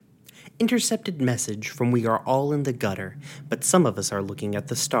Intercepted message from We Are All in the Gutter, but some of us are looking at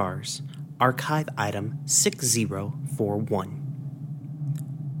the stars. Archive item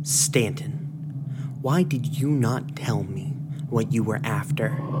 6041. Stanton, why did you not tell me what you were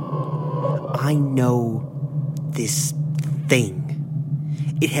after? I know this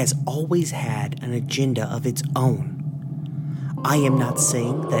thing. It has always had an agenda of its own. I am not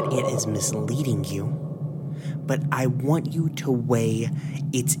saying that it is misleading you, but I want you to weigh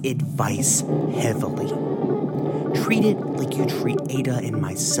its advice heavily. Treat it like you treat Ada and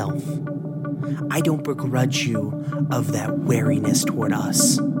myself. I don't begrudge you of that wariness toward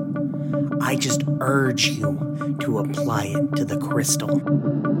us. I just urge you to apply it to the crystal.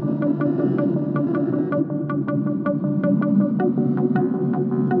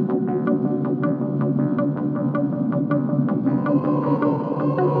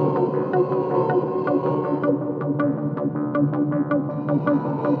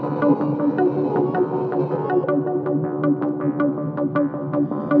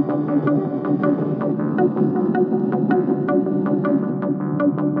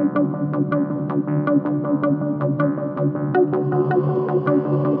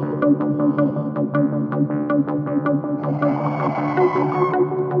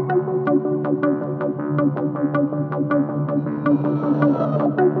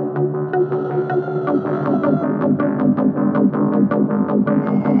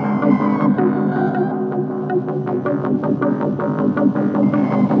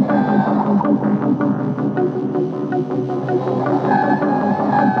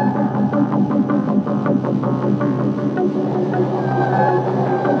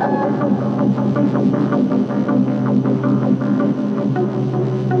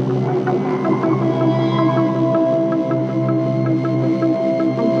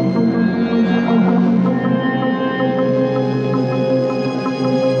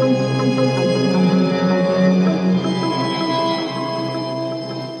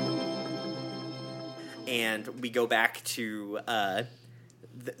 To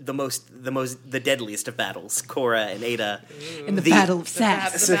the deadliest of battles, Cora and Ada. In the Battle of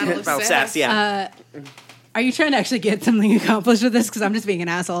Sass. The Battle of Sass, yeah. Are you trying to actually get something accomplished with this? Because I'm just being an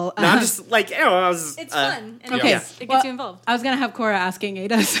asshole. No, I'm just like, I was... It's fun. And okay. It gets you involved. I was going to have Cora asking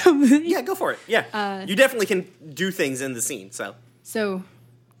Ada something. Yeah, go for it. Yeah. You definitely can do things in the scene, so... So,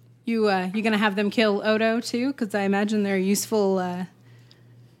 you going to have them kill Odo, too? Because I imagine they're a useful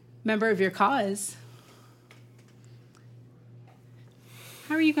member of your cause.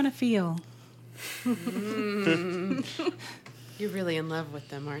 How are you going to feel? You're really in love with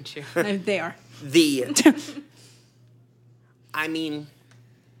them, aren't you? They are. I mean,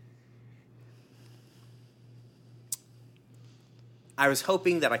 I was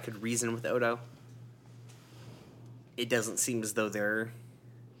hoping that I could reason with Odo. It doesn't seem as though they're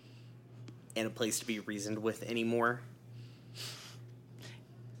in a place to be reasoned with anymore.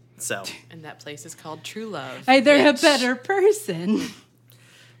 So. And that place is called True Love. They're a better person.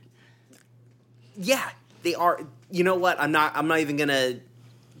 Yeah, they are. You know what? I'm not even gonna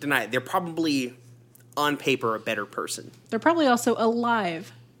deny it. They're probably, on paper, a better person. They're probably also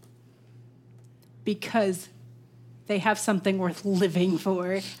alive because they have something worth living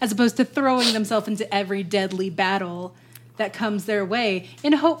for, as opposed to throwing themselves into every deadly battle that comes their way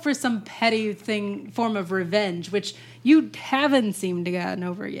in hope for some petty form of revenge, which you haven't seemed to gotten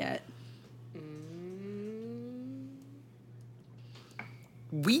over yet.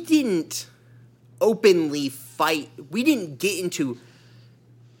 We didn't openly fight. We didn't get into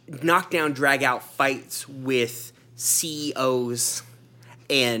knockdown, drag-out fights with CEOs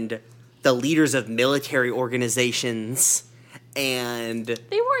and the leaders of military organizations, and...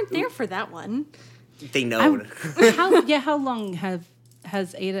 They weren't there for that one. They know. How long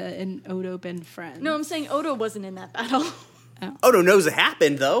has Ada and Odo been friends? No, I'm saying Odo wasn't in that battle. Oh. Odo knows it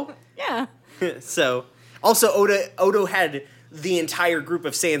happened, though. Yeah. So, also, Odo had the entire group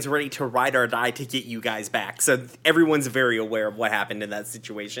of Sands ready to ride or die to get you guys back. So everyone's very aware of what happened in that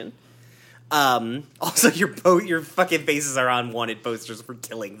situation. Also, your fucking faces are on wanted posters for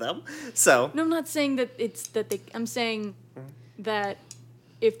killing them. So no, I'm not saying that I'm saying that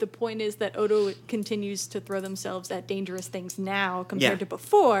if the point is that Odo continues to throw themselves at dangerous things now compared to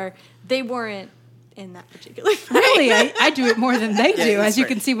before, they weren't in that particular fight. Really, I do it more than they do, as you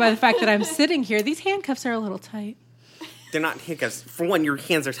can see by the fact that I'm sitting here. These handcuffs are a little tight. They're not handcuffs. For one, your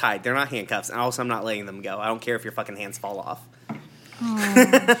hands are tied. They're not handcuffs. And also, I'm not letting them go. I don't care if your fucking hands fall off.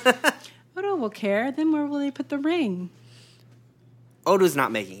 Odo will care. Then where will they put the ring? Odo's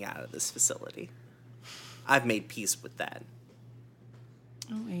not making it out of this facility. I've made peace with that.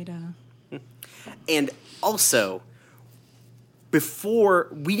 Oh, Ada. And also, before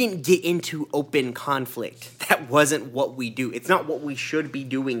we didn't get into open conflict. That wasn't what we do. It's not what we should be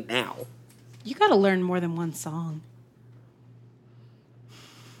doing now. You got to learn more than one song.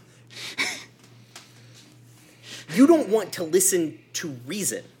 You don't want to listen to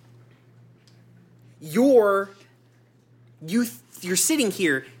reason. You're sitting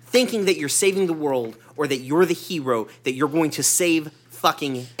here thinking that you're saving the world or that you're the hero, that you're going to save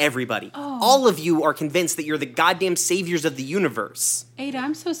fucking everybody. Oh. All of you are convinced that you're the goddamn saviors of the universe. Ada,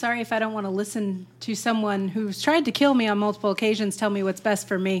 I'm so sorry if I don't want to listen to someone who's tried to kill me on multiple occasions tell me what's best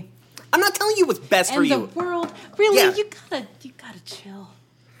for me. I'm not telling you what's best for And you. the world, really, Yeah. you gotta chill.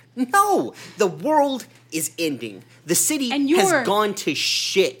 No, the world is ending. The city And has gone to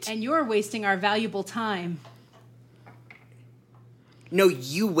shit. And you're wasting our valuable time. No,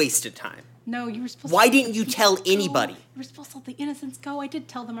 you wasted time. No, you were supposed Why to didn't you tell anybody? You were supposed to let the innocents go. I did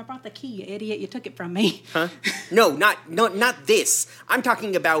tell them. I brought the key, you idiot. You took it from me. Huh? No, not this. I'm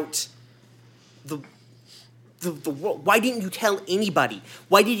talking about the world. Why didn't you tell anybody?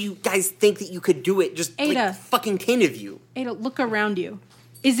 Why did you guys think that you could do it? Just Ada. like fucking 10 of you. Ada, look around you.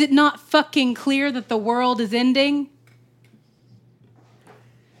 Is it not fucking clear that the world is ending?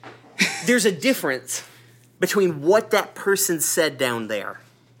 There's a difference between what that person said down there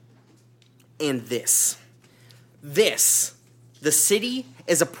and this. This, the city,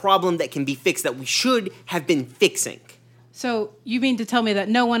 is a problem that can be fixed, that we should have been fixing. So you mean to tell me that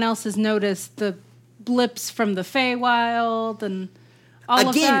no one else has noticed the blips from the Feywild and all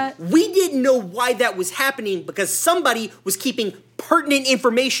of that? Again, we didn't know why that was happening because somebody was keeping pertinent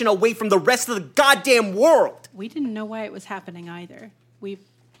information away from the rest of the goddamn world. We didn't know why it was happening either. We're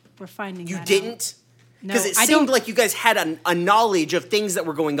finding You that didn't? No, Because it I seemed don't- like you guys had a knowledge of things that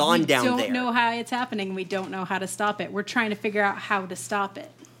were going on down there. We don't know how it's happening. We don't know how to stop it. We're trying to figure out how to stop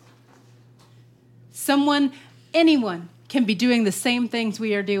it. Anyone can be doing the same things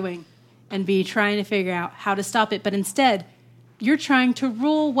we are doing and be trying to figure out how to stop it. But instead, you're trying to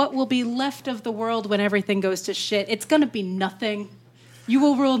rule what will be left of the world when everything goes to shit. It's going to be nothing. You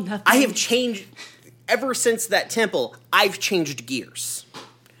will rule nothing. I have changed, ever since that temple, I've changed gears.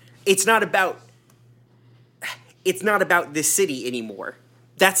 It's not about this city anymore.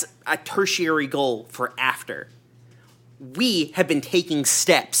 That's a tertiary goal for after. We have been taking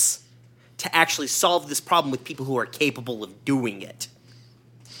steps to actually solve this problem with people who are capable of doing it.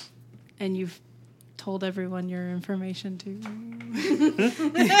 And you've told everyone your information too.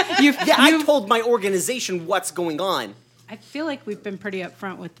 I told my organization what's going on. I feel like we've been pretty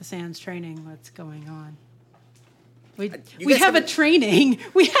upfront with the Sands training. What's going on? We guys have a haven't- training.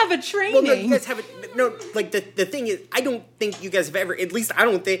 We have a training. Well, no, you guys haven't. No, like the thing is, I don't think you guys have ever. At least I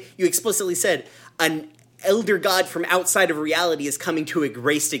don't think you explicitly said an elder god from outside of reality is coming to a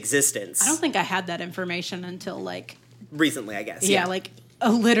graced existence. I don't think I had that information until Recently, I guess.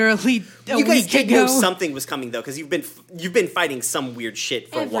 literally a You guys week did ago. know something was coming though, because you've been fighting some weird shit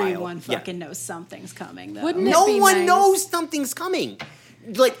for a while. Everyone fucking knows something's coming though. Wouldn't it No be one nice? knows something's coming.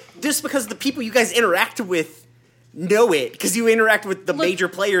 Like just because the people you guys interact with know it, because you interact with the major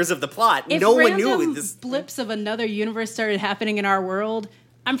players of the plot. If No one random knew this. blips of another universe started happening in our world,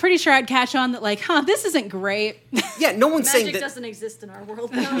 I'm pretty sure I'd catch on that this isn't great. Yeah, no one's saying Magic that. doesn't exist in our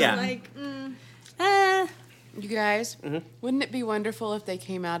world. Though. Yeah. You guys, wouldn't it be wonderful if they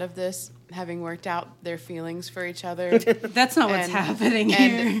came out of this having worked out their feelings for each other? That's not what's happening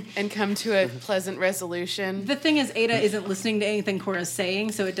here. And come to a pleasant resolution? The thing is, Ada isn't listening to anything Cora's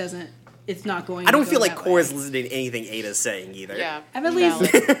saying, so it's not going I don't to feel go like that Cora's way. listening to anything Ada's saying either. Yeah. I'm at least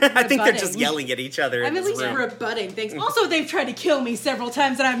I think they're just rebutting. yelling at each other. I'm in at this least room. rebutting things. Also, they've tried to kill me several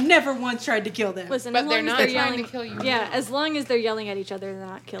times, and I've never once tried to kill them. Listen, But as they're long as not they're trying yelling, to kill you. Yeah, as long as they're yelling at each other, they're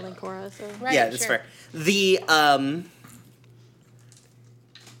not killing Cora. So Right, Yeah, that's sure. fair.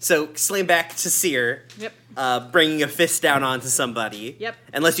 So slam back to Seer. Yep. Bringing a fist down onto somebody. Yep.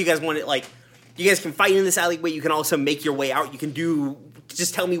 Unless you guys want it, you guys can fight in this alleyway. You can also make your way out. You can do.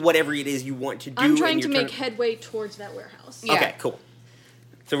 Just tell me whatever it is you want to do. I'm trying in to your make turn. headway towards that warehouse. Yeah. Okay, cool.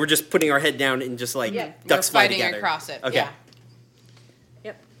 So we're just putting our head down and just We're ducks fly fighting together. across it. Okay. Yeah.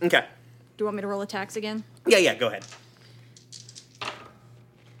 Yep. Okay. Do you want me to roll attacks again? Yeah. Go ahead.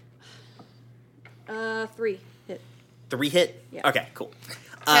 3 hit. 3 hit. Yeah. Okay. Cool.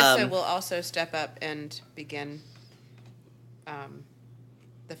 Tessa will also step up and begin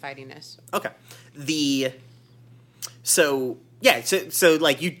the fightiness. Okay. So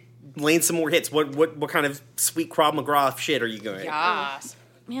you land some more hits. What kind of sweet Krav Maga shit are you going? Yes.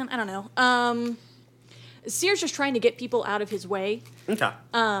 Man, I don't know. Seer's just trying to get people out of his way. Okay.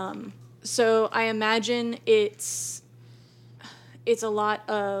 So I imagine it's a lot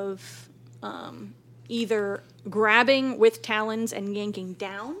of either grabbing with talons and yanking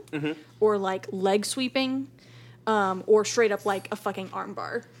down, or like leg sweeping, or straight up like a fucking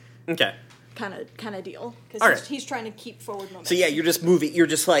armbar Okay. kind of deal. Because Alright. he's trying to keep forward momentum. So yeah, you're just moving. You're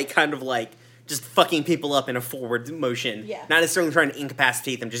just like kind of like just fucking people up in a forward motion. Yeah. Not necessarily trying to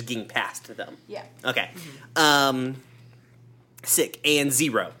incapacitate them, just getting past them. Yeah. Okay. Sick. And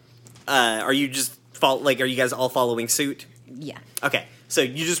Zero. Are you just are you guys all following suit? Yeah. Okay. So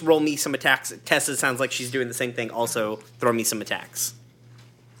you just roll me some attacks. Tessa sounds like she's doing the same thing. Also, throw me some attacks.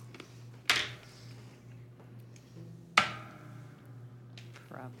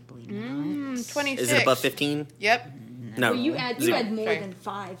 Probably not. 26. Is it above 15? Yep. No. Well, you add Zero. more Sorry. than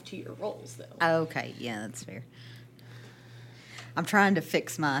 5 to your rolls, though. Okay, yeah, that's fair. I'm trying to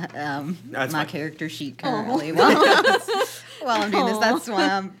fix my That's my fine. character sheet currently while I'm doing this. That's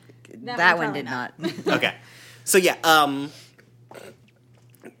why that one did not. Okay. So yeah,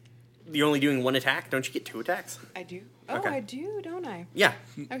 you're only doing one attack. Don't you get 2 attacks? I do. Oh, Okay. I do, don't I? Yeah.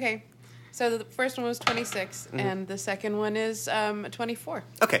 Okay. So the first one was 26, and the second one is 24.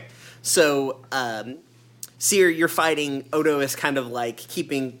 Okay. So, Seer, you're fighting. Odo is kind of like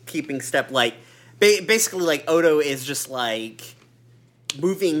keeping step. Like basically, like Odo is just like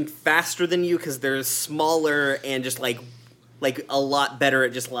moving faster than you because they're smaller and just like a lot better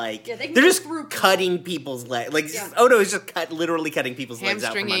at just like Yeah, they can they're go just through cutting people's legs. Like Yeah. Odo is just literally cutting people's legs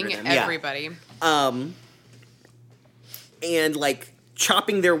out from under Hamstringing them. everybody. Yeah. And like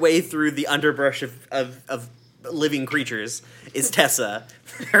chopping their way through the underbrush of living creatures is Tessa,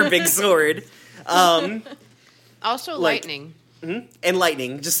 her big sword. Also, Like- lightning. And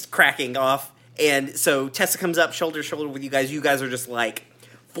lightning just cracking off. And so Tessa comes up shoulder to shoulder with you guys. You guys are just like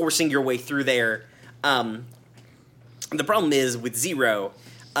forcing your way through there. The problem is with Zero,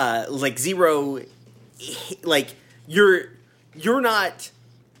 like Zero, like you're not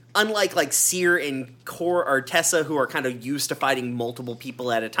unlike like Seer and Core or Tessa, who are kind of used to fighting multiple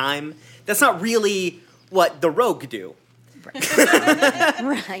people at a time. That's not really what the rogue do.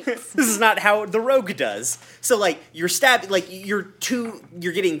 Right. This is not how the rogue does. So like you're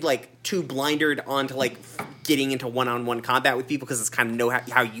you're getting like too blinded onto like getting into one-on-one combat with people because it's kind of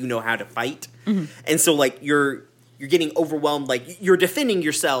how you know how to fight. And so like you're getting overwhelmed, like you're defending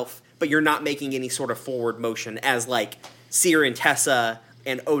yourself, but you're not making any sort of forward motion as like Seer and Tessa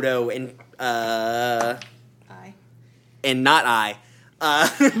and Odo and and not I.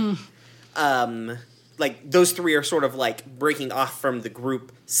 Like those 3 are sort of like breaking off from the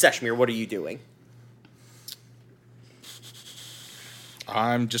group. Seshmir, what are you doing?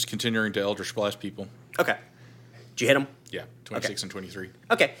 I'm just continuing to Eldritch Blast people. Okay. Did you hit them? Yeah, 26 and 23.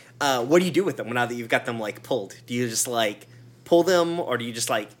 Okay. What do you do with them now that you've got them like pulled? Do you just like pull them, or do you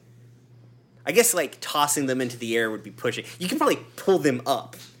just like? I guess like tossing them into the air would be pushing. You can probably pull them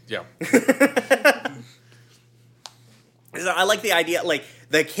up. Yeah. So I like the idea. Like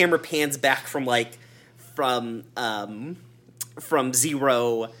the camera pans back from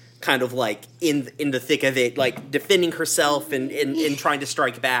Zero, kind of like in the thick of it, like defending herself and trying to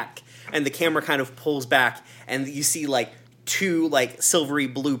strike back, and the camera kind of pulls back, and you see like 2 like silvery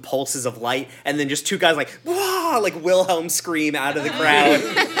blue pulses of light, and then just 2 guys like wah, like Wilhelm scream out of the crowd.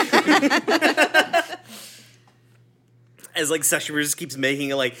 As like Seshmir just keeps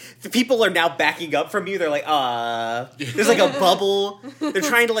making it, like the people are now backing up from you. They're like, there's like a bubble. They're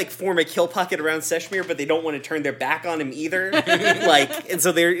trying to like form a kill pocket around Seshmir, but they don't want to turn their back on him either. Like, and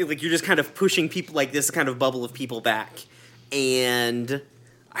so they're like, you're just kind of pushing people, like this kind of bubble of people back. And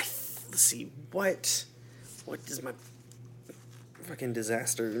let's see, what does my fucking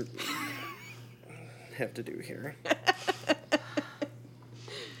disaster have to do here?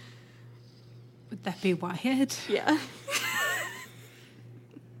 Would that be Wyatt? Yeah.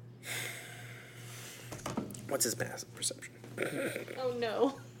 What's his passive perception? Oh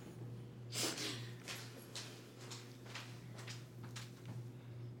no.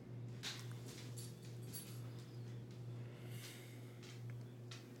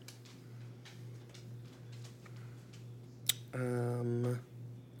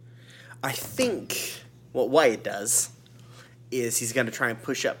 I think what Wyatt does is he's going to try and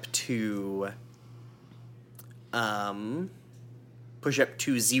push up to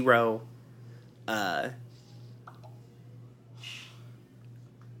Zero,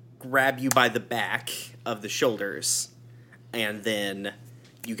 grab you by the back of the shoulders, and then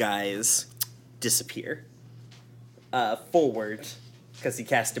you guys disappear forward, because he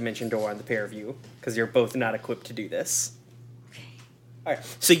cast Dimension Door on the pair of you, because you're both not equipped to do this. All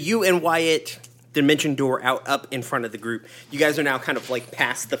right, so you and Wyatt, Dimension Door out up in front of the group. You guys are now kind of like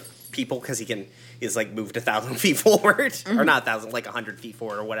past the people, because he's like moved 1,000 feet forward, or not 1,000, like 100 feet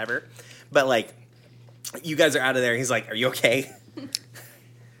forward or whatever. But like you guys are out of there. He's like, "Are you okay?"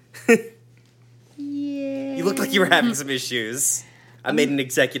 Yeah. You look like you were having some issues. I made an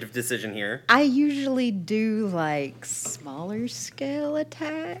executive decision here. I usually do like smaller scale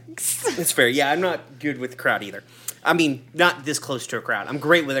attacks. It's fair. Yeah, I'm not good with crowd either. I mean, not this close to a crowd. I'm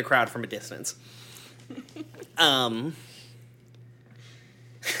great with a crowd from a distance.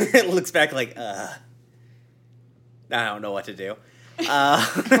 It looks back like, I don't know what to do.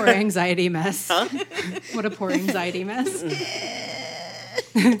 Poor anxiety mess. Huh? What a poor anxiety mess.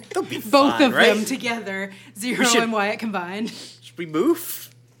 They'll be Both fine, of right? them together. Zero should- and Wyatt combined. Should we move?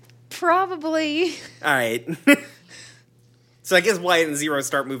 Probably. All right. So I guess Wyatt and Zero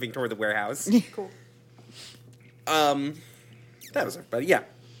start moving toward the warehouse. Cool. That was everybody. Yeah.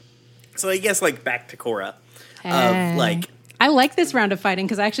 So I guess like back to Cora. Hey. Of like, I like this round of fighting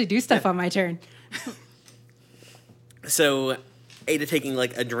because I actually do stuff on my turn. so Ada taking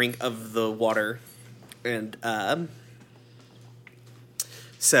like a drink of the water, and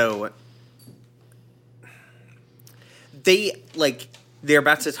so they're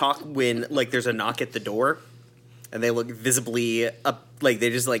about to talk when like there's a knock at the door, and they look visibly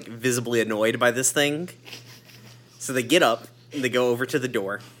visibly annoyed by this thing. So they get up and they go over to the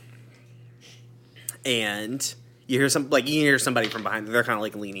door, and you hear somebody from behind them. They're kind of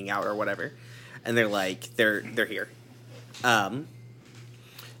like leaning out or whatever, and they're like they're here,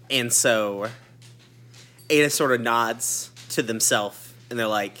 and so Ada sort of nods to themselves, and they're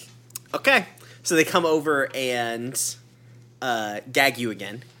like, okay. So they come over and gag you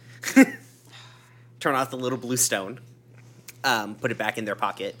again. Turn off the little blue stone, put it back in their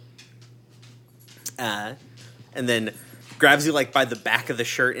pocket, and then grabs you like by the back of the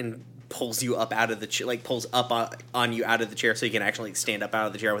shirt and pulls you up out of the chair, like pulls up on you out of the chair so you can actually stand up out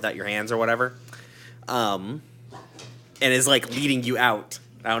of the chair without your hands or whatever, and is like leading you out.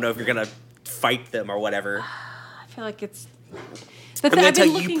 I don't know if you're gonna fight them or whatever. I feel like it's. I'm gonna tell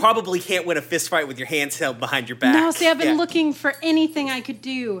you, you probably can't win a fist fight with your hands held behind your back. No, see, I've been Yeah. looking for anything I could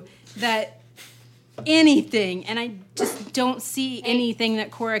do anything, and I just don't see anything that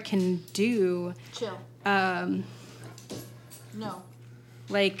Cora can do. Chill. No.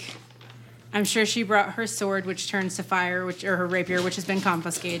 Like, I'm sure she brought her sword, which turns to fire, or her rapier, which has been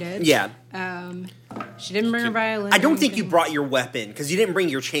confiscated. Yeah. She didn't bring her violin. I don't or think you anything. brought your weapon because you didn't bring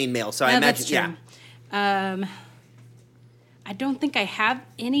your chainmail. So I No, imagine, that's true. yeah. I don't think I have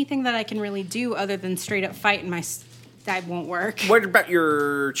anything that I can really do other than straight up fight, and that won't work. What about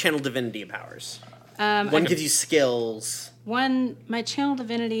your channel divinity powers? One gives you skills. My channel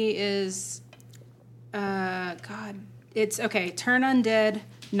divinity is, it's okay. Turn undead,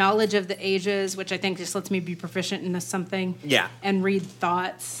 knowledge of the ages, which I think just lets me be proficient in something. Yeah. And read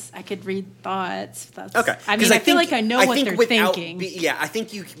thoughts. I could read thoughts. That's, Okay. I mean, I feel like I know what they're thinking. I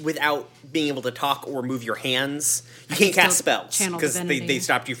think you, without being able to talk or move your hands, you can't cast spells channel because divinity. they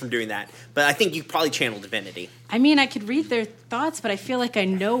stopped you from doing that. But I think you probably channel divinity. I mean, I could read their thoughts, but I feel like I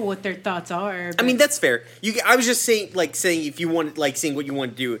know what their thoughts are. I mean, that's fair. I was just saying if you want, like, seeing what you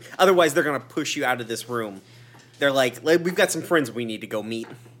want to do. Otherwise, they're gonna push you out of this room. They're like, we've got some friends we need to go meet.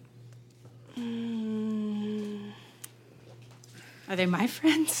 Are they my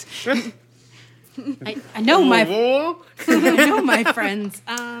friends? I know my I know my friends.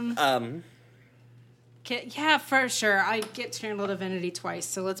 Yeah, for sure. I get channel divinity twice,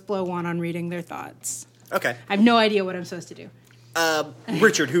 so let's blow one on reading their thoughts. Okay. I have no idea what I'm supposed to do.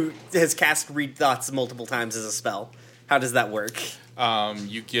 Richard, who has cast read thoughts multiple times as a spell, how does that work?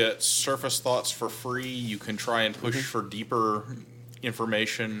 You get surface thoughts for free. You can try and push for deeper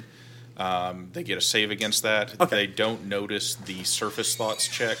information. They get a save against that. Okay. They don't notice the surface thoughts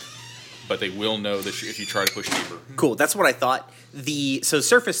check, but they will know that if you try to push deeper. Cool, that's what I thought. So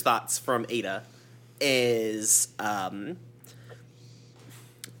surface thoughts from Ada is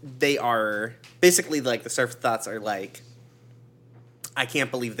they are basically like the surface thoughts are like, I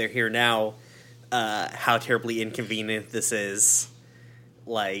can't believe they're here now. How terribly inconvenient this is.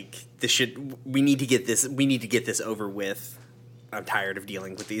 Like we need to get this over with. I'm tired of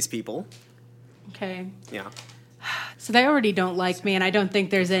dealing with these people. Okay. Yeah. So they already don't like me, and I don't think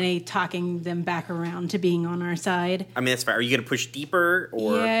there's any talking them back around to being on our side. I mean, that's fair. Are you going to push deeper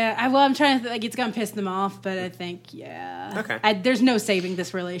or? Yeah, I'm trying to it's gonna piss them off, but I think Okay. There's no saving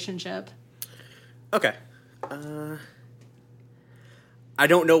this relationship. Okay. I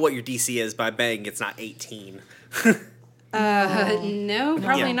don't know what your DC is, but I'm betting it's not 18. No,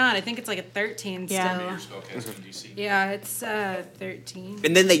 probably Yeah. not. I think it's like a 13 Yeah. still. DC. Yeah, it's 13.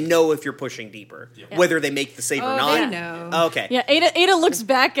 And then they know if you're pushing deeper, whether they make the save or Oh, not. they know. Okay. Yeah, Ada looks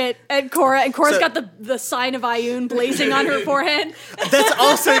back at Cora, and Cora's So- got the sign of Ioun blazing on her forehead. That's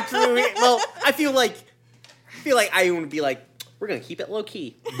also true. Well, I feel like feel like I would be like, we're gonna keep it low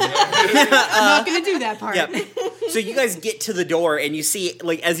key. I'm not going to do that part. Yep. So you guys get to the door, and you see,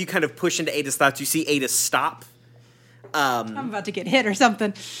 like, as you kind of push into Ada's thoughts, you see Ada stop. I'm about to get hit or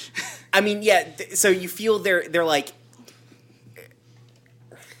something. I mean, yeah. So you feel they're like,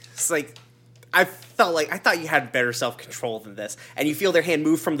 it's like, I thought you had better self control than this, and you feel their hand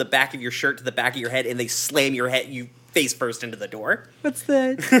move from the back of your shirt to the back of your head, and they slam your head, you face first into the door. What's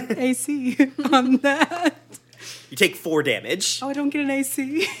the AC on that? You take 4 damage. Oh, I don't get an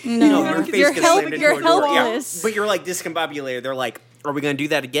AC. No, your face You're gets slammed into a door. Yeah. helpless. But you're like discombobulated. They're like, are we going to do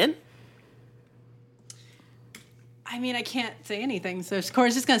that again? I mean, I can't say anything, so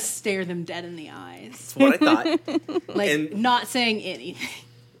Cora's just going to stare them dead in the eyes. That's what I thought. Like, And- not saying anything.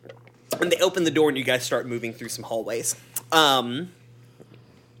 And they open the door, and you guys start moving through some hallways. Cut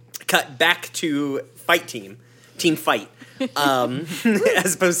back to fight team. Team fight.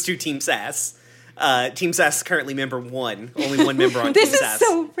 As opposed to Team Sass. Team Sass is currently member 1. Only 1 member on This Team is Sass.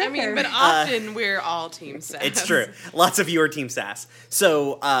 so rare. I mean, but often we're all Team Sass. It's true. Lots of you are Team Sass.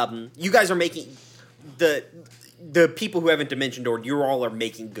 So you guys are making the people who haven't dimension doored. You all are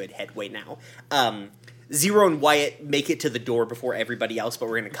making good headway now. Zero and Wyatt make it to the door before everybody else, but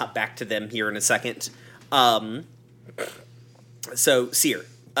we're going to cut back to them here in a second. So Seer,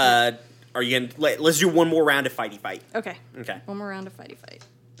 are you going to let's do one more round of fighty fight? Okay. Okay. One more round of fighty fight.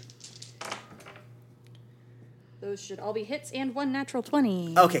 Those should all be hits and 1 natural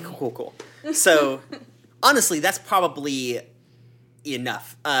 20. Okay, cool. So, honestly, that's probably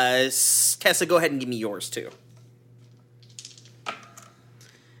enough. Tessa, go ahead and give me yours, too.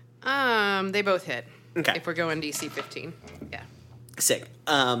 They both hit. Okay. If we're going DC 15. Yeah. Sick.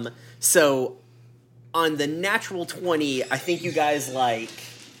 So, on the natural 20, I think you guys, I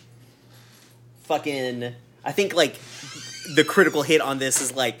think, the critical hit on this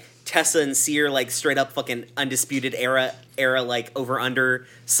is, Tessa and Seer, straight up fucking undisputed era, over under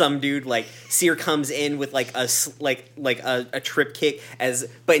some dude. Seer comes in with a trip kick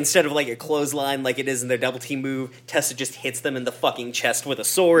but instead of a clothesline like it is in their double team move, Tessa just hits them in the fucking chest with a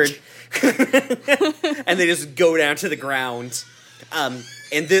sword, and they just go down to the ground. And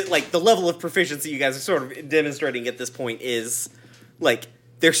the level of proficiency you guys are sort of demonstrating at this point is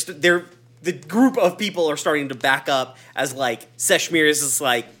they're the group of people are starting to back up as Seshmir is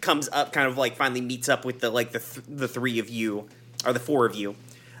comes up, kind of finally meets up with the 3 of you or the 4 of you,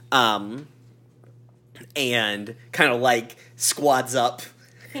 and kind of squads up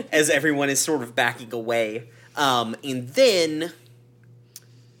as everyone is sort of backing away, and then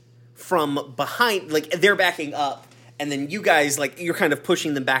from behind, they're backing up, and then you guys you're kind of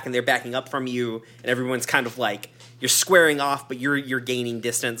pushing them back, and they're backing up from you, and everyone's kind of you're squaring off, but you're gaining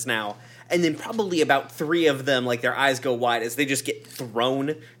distance now. And then probably about 3 of them, their eyes go wide as they just get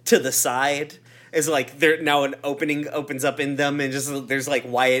thrown to the side. It's they're now an opening opens up in them, and just there's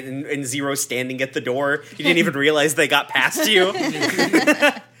Wyatt and Zero standing at the door. You didn't even realize they got past you,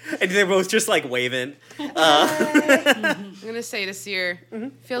 and they're both just waving. I'm gonna say to Seer,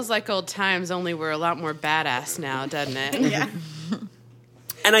 feels like old times. Only we're a lot more badass now, doesn't it? Yeah.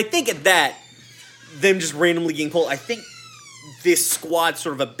 And I think at that, them just randomly getting pulled, I think this squad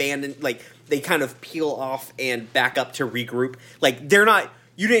sort of abandoned, they kind of peel off and back up to regroup. You're not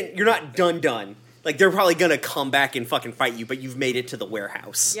done. They're probably gonna come back and fucking fight you, but you've made it to the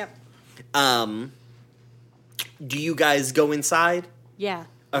warehouse. Yep. Do you guys go inside? Yeah.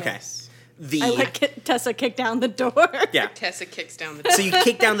 Okay. Yes. I Tessa kick down the door. Yeah. Tessa kicks down the door. So you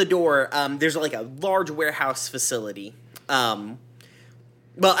kick down the door. There's a large warehouse facility.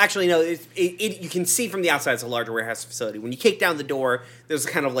 Well, actually, no. You can see from the outside it's a larger warehouse facility. When you kick down the door, there's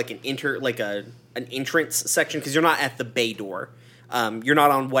kind of an entrance section because you're not at the bay door. You're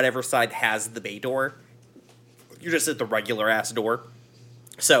not on whatever side has the bay door. You're just at the regular ass door.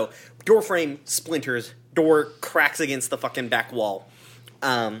 So door frame splinters. Door cracks against the fucking back wall.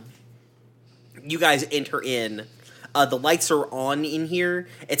 You guys enter in. The lights are on in here.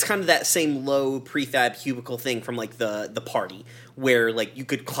 It's kind of that same low prefab cubicle thing from the party where you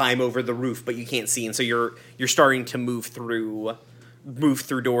could climb over the roof but you can't see, and so you're starting to move through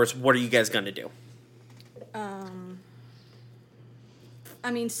doors. What are you guys gonna do?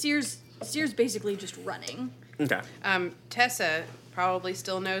 I mean, Seer's basically just running. Okay. Tessa probably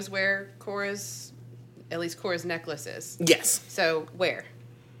still knows where Cora's necklace is. Yes. So where?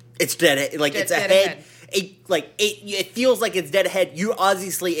 It's dead. It's dead ahead. ahead. It feels like it's dead ahead. You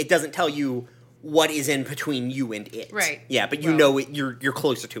obviously it doesn't tell you what is in between you and it. Right. Yeah, but you know it. You're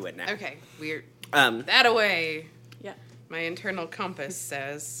closer to it now. Okay, weird. Um. That away. Yeah. My internal compass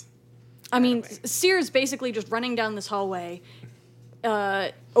says. I mean, Seer's basically just running down this hallway,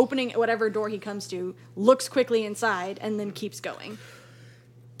 opening whatever door he comes to, looks quickly inside, and then keeps going.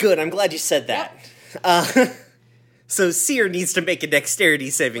 Good, I'm glad you said that. Yep. So Seer needs to make a dexterity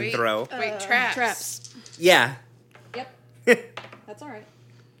saving throw. Wait, traps. Traps. Yeah. Yep. That's all right.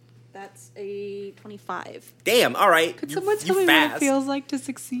 That's a 25. Damn, all right. Could someone tell me what it feels like to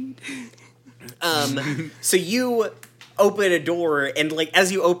succeed? So you open a door, and like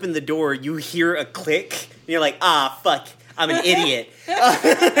as you open the door, you hear a click, and you're like, ah, fuck, I'm an idiot.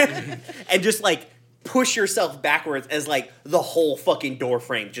 And just like push yourself backwards as like the whole fucking door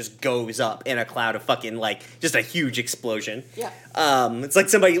frame just goes up in a cloud of fucking like just a huge explosion. Yeah. It's like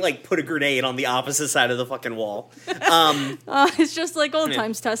somebody like put a grenade on the opposite side of the fucking wall. It's just like old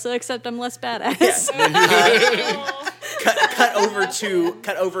times Tessa, except I'm less badass. Cut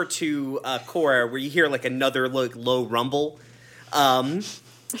over to Cora, where you hear like another like low rumble,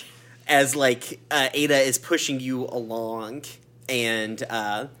 as like Ada is pushing you along, and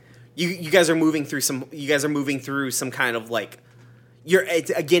you guys are moving through some. You guys are moving through some kind of like.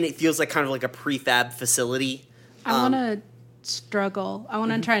 It feels like kind of like a prefab facility. I want to struggle. I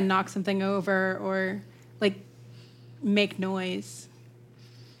want to try and knock something over or like make noise.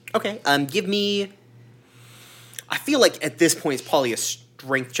 Okay. Give me. I feel like at this point it's probably a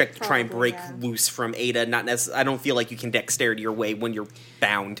strength check to try and break loose from Ada. I don't feel like you can dexterity your way when you're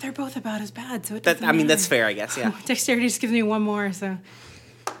bound. They're both about as bad, so it doesn't matter. That's fair, I guess. Yeah. Dexterity just gives me one more, so.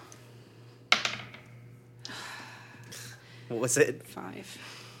 What was it? 5.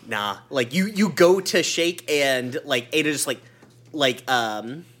 Nah. Like you go to shake and like Ada just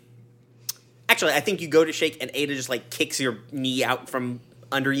actually I think you go to shake and Ada just like kicks your knee out from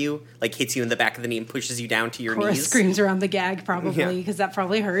under you, like hits you in the back of the knee and pushes you down to your Cora knees. Screams around the gag probably because that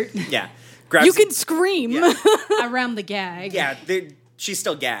probably hurt. Yeah. You can scream. Yeah. Around the gag. Yeah, she's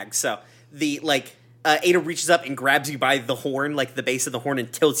still gagged, so Ada reaches up and grabs you by the horn, like the base of the horn, and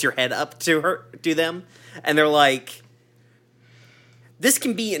tilts your head up to them, and they're like, this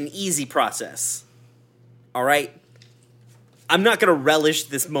can be an easy process, all right? I'm not gonna relish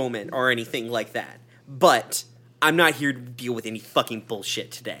this moment or anything like that, but I'm not here to deal with any fucking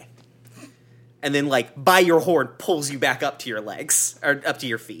bullshit today. And then, like, by your horn, pulls you back up to your legs, or up to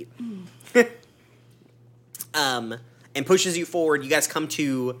your feet. And pushes you forward. You guys come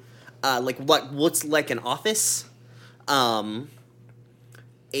to, what looks like an office. And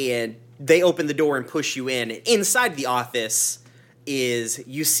they open the door and push you in. And inside the office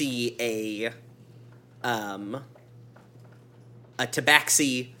you see a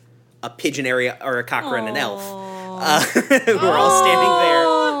tabaxi, a pigeon area, or a cocker and an elf. Who are all standing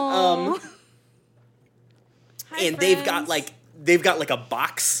there. And they've got like a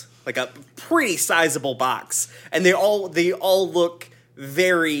box, like a pretty sizable box, and they all look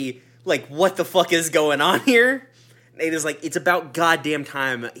very like, what the fuck is going on here? And Ada's like, it's about goddamn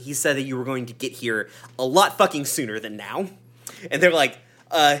time. He said that you were going to get here a lot fucking sooner than now. And they're like,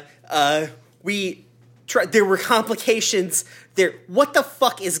 we tried. There were complications. What the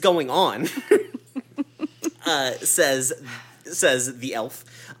fuck is going on? Says the elf.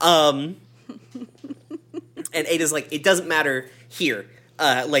 And Ada's like, it doesn't matter here.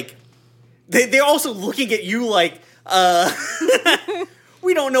 They're also looking at you like,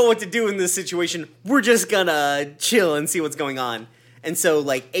 we don't know what to do in this situation. We're just gonna chill and see what's going on. And so,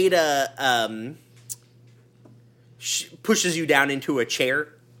 like, Ada pushes you down into a chair,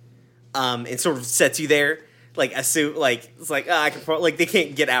 and sort of sets you there. Like, assume, like, it's like, I can, like, they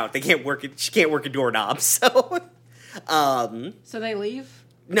can't get out. They can't work it. She can't work a doorknob. So, So they leave?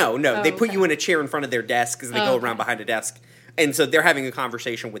 No, they put you in a chair in front of their desk because they go around behind a desk. And so they're having a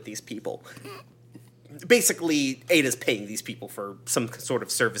conversation with these people. Basically, Ada's paying these people for some sort of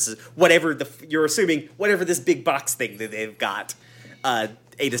services. You're assuming whatever this big box thing that they've got,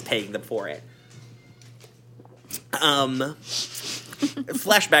 Ada's paying them for it.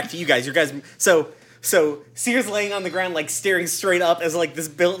 Flashback to you guys. So Seer's laying on the ground, like staring straight up as like this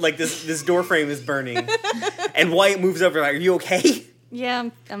door frame is burning. And Wyatt moves over like, "Are you okay?" Yeah,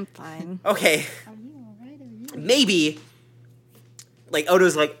 I'm fine. Okay. Are you alright? Maybe. Like,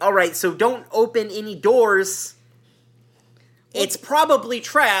 Odo's like, alright, so don't open any doors. It's probably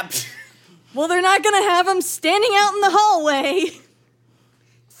trapped. Well, they're not gonna have him standing out in the hallway.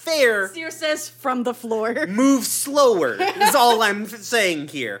 Fair. Seer says from the floor. Move slower, is all I'm saying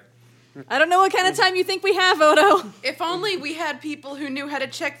here. I don't know what kind of time you think we have, Odo. If only we had people who knew how to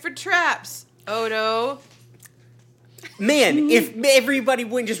check for traps. Odo. Man, if everybody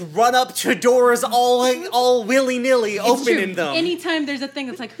wouldn't just run up to doors all willy-nilly, opening them. Anytime there's a thing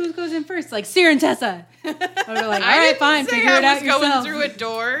that's like, who goes in first? Like, Seer and Tessa. Or they're like, all I right, didn't fine, say figure I it out was going yourself. through a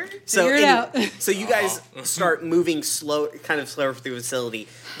door. Figure it out. So you guys start moving slower through the facility.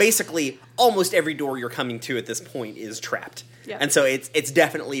 Basically, almost every door you're coming to at this point is trapped. Yeah. And so it's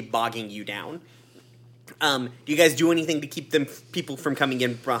definitely bogging you down. Do you guys do anything to keep people from coming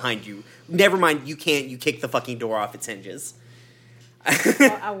in behind you? Never mind, you can't. You kick the fucking door off its hinges.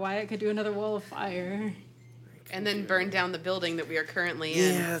 Wyatt could do another wall of fire. And then burn down the building that we are currently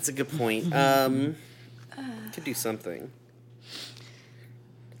in. Yeah, that's a good point. Could do something.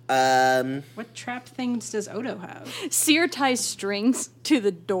 What trap things does Odo have? Seer ties strings to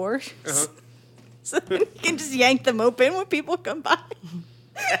the door. So then you can just yank them open when people come by.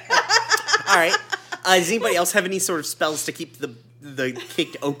 All right. Does anybody else have any sort of spells to keep the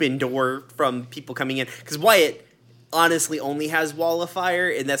kicked open door from people coming in? Because Wyatt honestly only has wall of fire,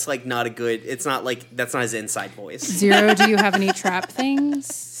 and that's like not a good. It's not like that's not his inside voice. Zero, do you have any trap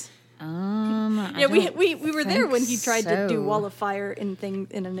things? Yeah, we were there when he tried to do so. wall of fire in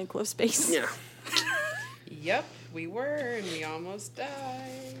an enclosed space. Yeah. Yep, we were, and we almost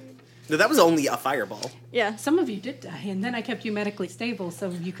died. No, that was only a fireball. Yeah. Some of you did die, and then I kept you medically stable so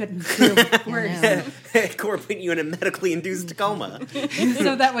you couldn't feel worse. Cora put you in a medically induced coma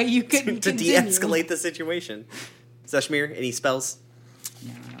So that way you couldn't to continue. de-escalate the situation. Zeshmir, any spells?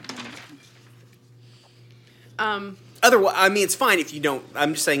 Otherwise, I mean, it's fine if you don't.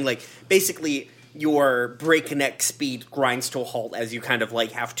 I'm just saying, like, basically, your breakneck speed grinds to a halt as you kind of,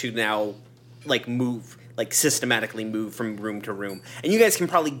 like, have to now, like, move, like, systematically move from room to room. And you guys can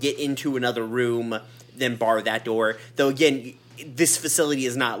probably get into another room, then bar that door. Though, again, this facility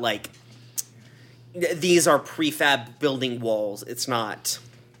is not, like, these are prefab building walls. It's not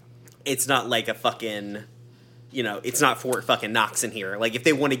like a fucking... You know, it's not Fort fucking Knox in here. Like, if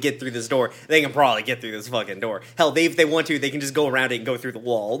they want to get through this door, they can probably get through this fucking door. Hell, if they want to, they can just go around it and go through the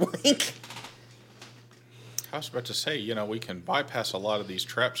wall. Like, I was about to say, you know, we can bypass a lot of these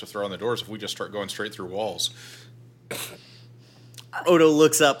traps of throwing the doors if we just start going straight through walls. Odo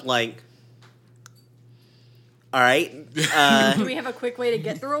looks up like, all right. Do we have a quick way to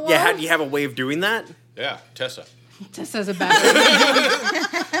get through a wall? Yeah, do you have a way of doing that? Yeah, Tessa. Tessa's a bad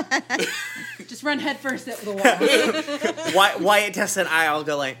Just run head first at the wall. Wyatt, Tessa, and I all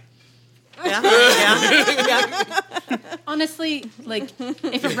go like, yeah. Honestly, like,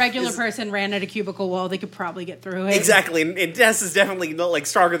 if a regular person ran at a cubicle wall, they could probably get through it. Exactly, and Tessa's definitely like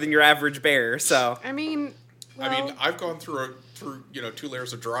stronger than your average bear. So I mean, I've gone through 2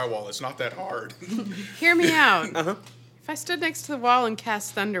 layers of drywall. It's not that hard. hear me out. Uh-huh. If I stood next to the wall and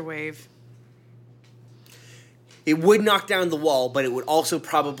cast Thunderwave, it would knock down the wall, but it would also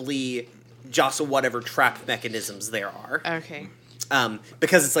probably jostle whatever trap mechanisms there are. okay.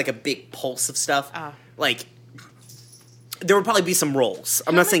 Because it's like a big pulse of stuff. Ah. Like, there would probably be some rolls.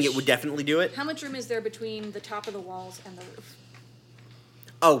 I'm not saying it would definitely do it. How much room is there between the top of the walls and the roof?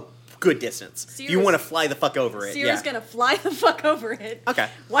 Oh, good distance. Sears- You want to fly the fuck over it. Seer's gonna fly the fuck over it. Okay.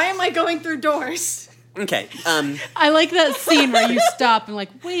 Why am I going through doors? Okay. I like that scene where you stop and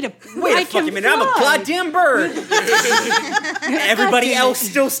like, wait a Fucking minute, I'm a goddamn bird. Everybody else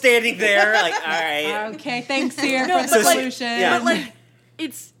still standing there, like, all right. Okay, thanks, Seer, No, for but the like- solution. Yeah. But like,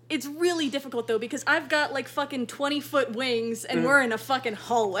 it's really difficult though because I've got like fucking 20-foot wings and we're in a fucking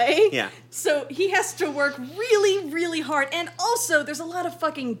hallway. Yeah. So he has to work really, really hard, and also there's a lot of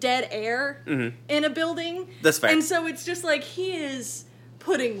fucking dead air in a building. That's fair. And so it's just like he is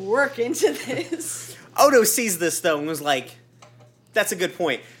putting work into this. Odo sees this, though, and was like, that's a good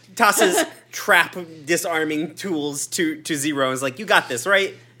point. Tosses trap disarming tools to Zero and is like, you got this,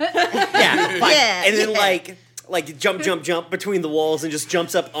 right? Yeah. Fine. Yeah, And then, yeah. like jump between the walls and just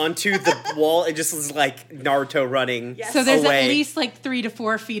jumps up onto the wall and just is like Naruto running So there's away. at least like 3 to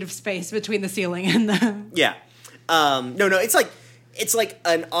 4 feet of space between the ceiling and the. Yeah. No, it's like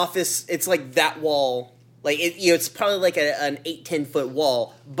an office. It's like that wall. Like, it's probably like an 8-10 foot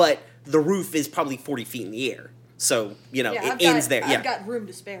wall, but the roof is probably 40 feet in the air. So, it ends there. Yeah. I've got room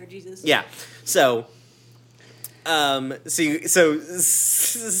to spare, Jesus. Yeah. So,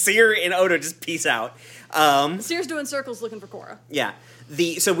 Seer and Odo just peace out. Seer's doing circles looking for Cora. Yeah.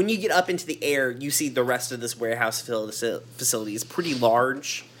 So when you get up into the air, you see the rest of this warehouse facility is pretty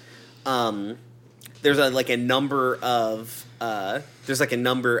large. There's a number of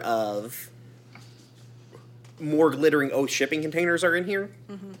more glittering oath shipping containers are in here.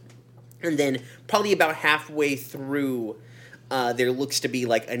 Mm-hmm. And then probably about halfway through, there looks to be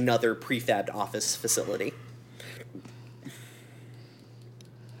like another prefabbed office facility.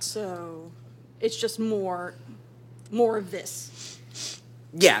 So it's just more more of this.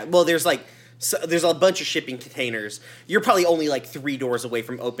 Yeah, well, there's there's a bunch of shipping containers. You're probably only like 3 doors away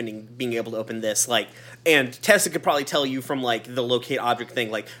from being able to open this. And Tessa could probably tell you from the locate object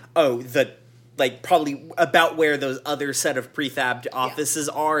thing, probably about where those other set of prefabbed offices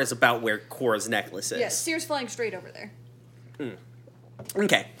are is about where Cora's necklace is. Yeah, Seer's flying straight over there.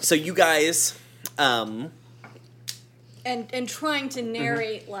 Okay, so you guys, and trying to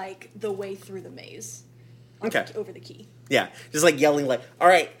narrate the way through the maze. Over the key. Yeah, just yelling all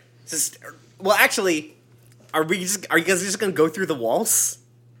right, actually, are you guys just gonna go through the walls?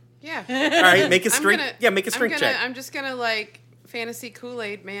 Yeah. All right, make a strength. Make a strength check. I'm just gonna fantasy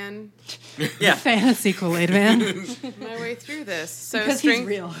Kool-Aid man. Yeah, fantasy Kool-Aid man. My way through this. So because he's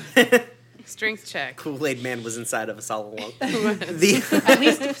real. Strength check. Kool-Aid man was inside of us all along. At least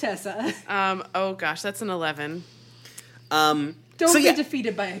if Tessa. Oh gosh, that's an 11. Don't be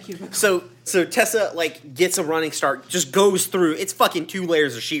defeated by a cubicle. So Tessa gets a running start, just goes through. It's fucking 2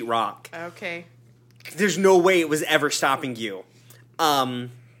 layers of sheetrock. Okay. There's no way it was ever stopping you. The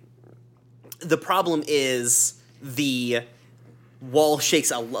problem is the wall shakes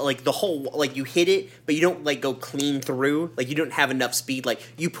the whole you hit it, but you don't go clean through. You don't have enough speed.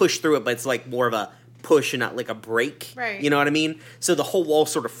 You push through it, but it's more of a push and not a break. Right. You know what I mean? So the whole wall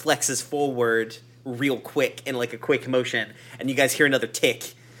sort of flexes forward real quick in a quick motion, and you guys hear another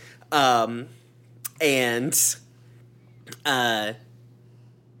tick. Where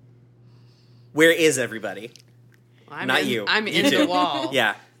is everybody? Not you. I'm You in two. the wall.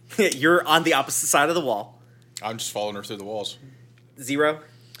 Yeah. You're on the opposite side of the wall. I'm just following her through the walls. 0?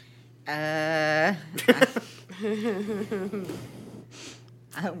 I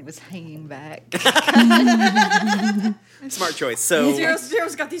was hanging back. Smart choice. So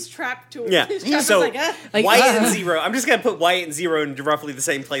Zero's got these trap tools. yeah. His trap So is Wyatt and 0. I'm just gonna put Wyatt and 0 in roughly the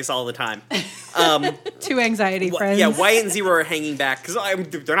same place all the time. 2 anxiety friends. Yeah, Wyatt and 0 are hanging back because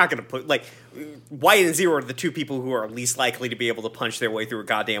they're not gonna put Wyatt and 0 are the 2 people who are least likely to be able to punch their way through a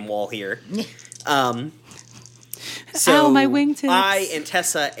goddamn wall here. So Ow, my wingtips. I and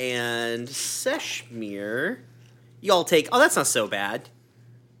Tessa and Seshmir, y'all take. Oh, that's not so bad.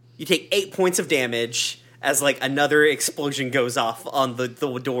 You take 8 points of damage as another explosion goes off on the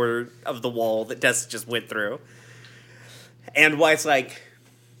door of the wall that Tessa just went through. And Wyatt's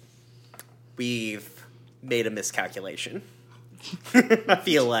we've made a miscalculation. I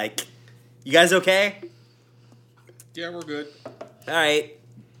feel you guys okay? Yeah, we're good. All right.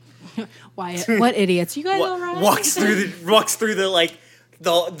 Wyatt, what idiots? You guys all right? Walks through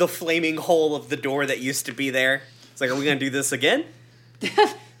the flaming hole of the door that used to be there. It's are we gonna do this again?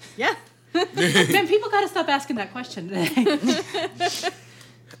 Yeah. Man, people gotta stop asking that question today.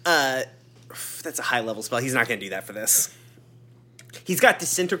 That's a high level spell. He's not gonna do that for this. He's got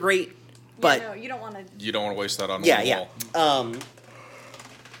disintegrate, but no, you don't want to. You don't want to waste that on yeah, the wall. yeah.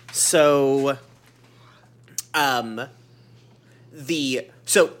 So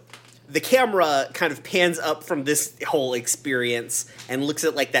the camera kind of pans up from this whole experience and looks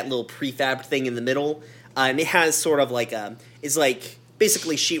at that little prefab thing in the middle, and it has sort of it's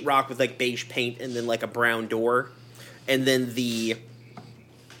basically sheetrock with beige paint and then a brown door, and then then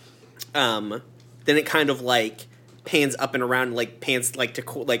it kind of pans up and around, pans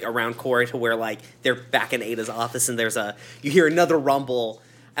to around Cora to where they're back in Ada's office, and you hear another rumble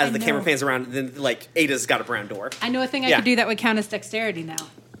as the camera pans around, and then Ada's got a brown door. I know a thing I could do that would count as dexterity now.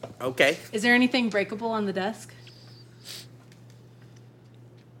 Okay. Is there anything breakable on the desk?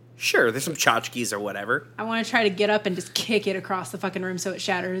 Sure, there's some tchotchkes or whatever. I want to try to get up and just kick it across the fucking room so it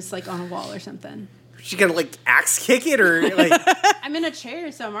shatters on a wall or something. She gonna axe kick it or I'm in a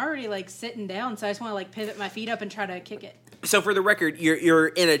chair, so I'm already sitting down, so I just want to pivot my feet up and try to kick it. So for the record, you're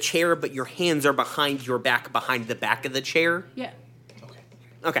in a chair, but your hands are behind your back, behind the back of the chair. Yeah.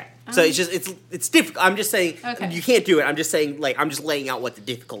 Okay. So it's difficult. I'm just saying you can't do it. I'm just saying I'm just laying out what the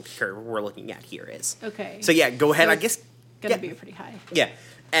difficulty curve we're looking at here is. Okay. So yeah, go ahead. So I guess gonna be pretty high. Yeah.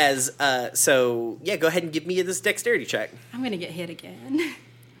 Go ahead and give me this dexterity check. I'm gonna get hit again.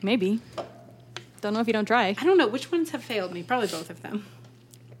 Maybe. Don't know if you don't try. I don't know which ones have failed me. Probably both of them.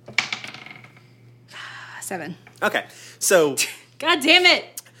 7. Okay. So God damn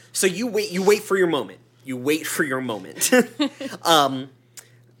it! So you wait for your moment. You wait for your moment.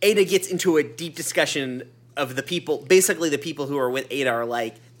 Ada gets into a deep discussion of the people. Basically, the people who are with Ada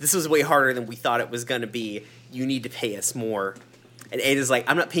are this was way harder than we thought it was going to be. You need to pay us more. And Ada's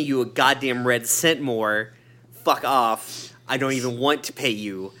I'm not paying you a goddamn red cent more. Fuck off. I don't even want to pay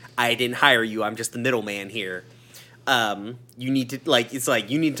you. I didn't hire you. I'm just the middleman here. You need to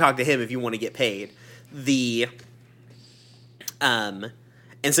you need to talk to him if you want to get paid. And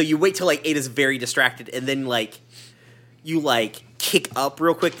so you wait till Ada's very distracted, and then you like kick up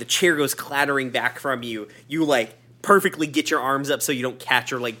real quick. The chair goes clattering back from you. You like perfectly get your arms up so you don't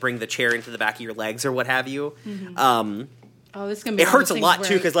catch or like bring the chair into the back of your legs or what have you. Oh, this is gonna be. It one of hurts a those lot things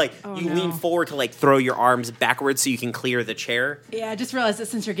too where because like oh, you no. lean forward to like throw your arms backwards so you can clear the chair. Yeah, I just realized that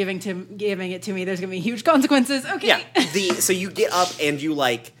since you're giving it to me, there's gonna be huge consequences. Okay. Yeah. So you get up and you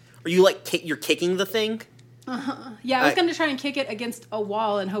like, you're kicking the thing. Yeah, I was gonna try and kick it against a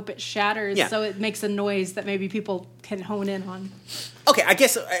wall and hope it shatters, Yeah. so it makes a noise that maybe people can hone in on. Okay, I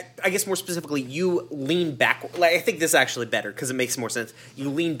guess more specifically, you lean back. Like I think this is actually better because it makes more sense. You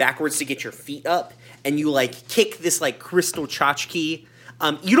lean backwards to get your feet up, and you like kick this like crystal tchotchke.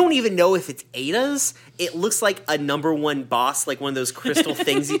 You don't even know if it's Ada's. It looks like a number one boss, like one of those crystal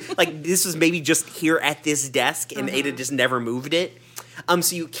things. Like this was maybe just here at this desk, and Ada just never moved it.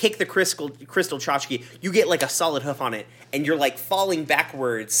 So you kick the crystal tchotchke, you get like a solid hoof on it, and you're like falling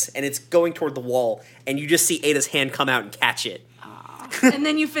backwards, and it's going toward the wall, and you just see Ada's hand come out and catch it. And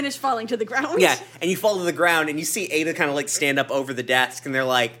then you finish falling to the ground. Yeah, and you fall to the ground, and you see Ada kind of like stand up over the desk, and they're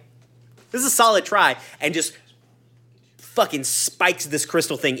like, "This is a solid try," and just fucking spikes this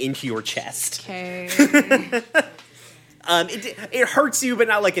crystal thing into your chest. Okay. It hurts you, but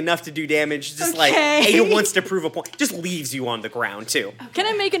not like enough to do damage. Just like Ada wants to prove a point. Just leaves you on the ground too. Can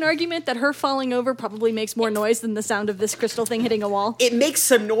I make an argument that her falling over probably makes more noise than the sound of this crystal thing hitting a wall? It makes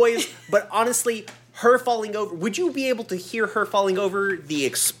some noise, but honestly, her falling over. Would you be able to hear her falling over the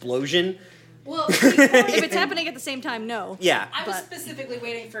explosion? Well, If it's happening at the same time, no. Yeah. I was But- specifically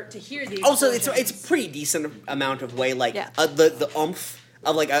waiting for it to hear the. Also, explosions. it's pretty decent amount of way, like Yeah. the oomph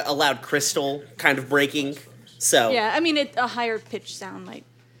of like a loud crystal kind of breaking. So Yeah, I mean, a higher pitch sound might.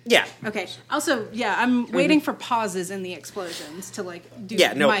 yeah. Okay. Also, yeah, I'm waiting for pauses in the explosions to like do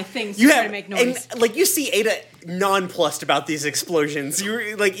Yeah, no. my things to You try have to make noise. and like you see Ada nonplussed about these explosions.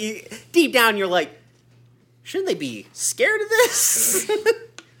 You're like deep down, you're like, shouldn't they be scared of this?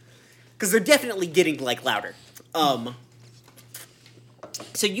 Because they're definitely getting like louder.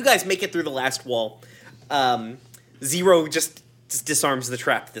 So you guys make it through the last wall. Zero just disarms the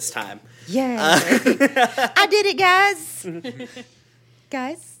trap this time. Yeah. I did it, guys.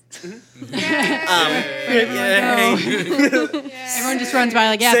 Guys. Everyone just runs by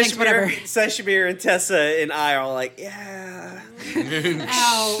like, yeah, thanks, whatever. Seshmir and Tessa and I are all like, yeah.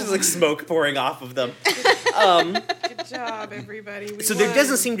 Ow. There's like smoke pouring off of them. Good job, everybody. We So there won.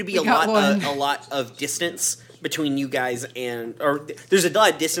 doesn't seem to be a got one. lot of distance between you guys there's a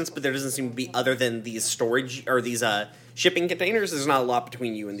lot of distance, but there doesn't seem to be other than these storage or these shipping containers. There's not a lot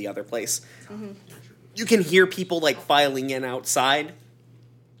between you and the other place. Mm-hmm. You can hear people like filing in outside.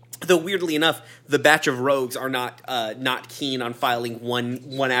 Though weirdly enough, the batch of rogues are not keen on filing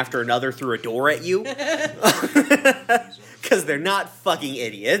one after another through a door at you, because they're not fucking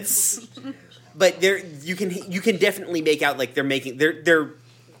idiots. But you can definitely make out like they're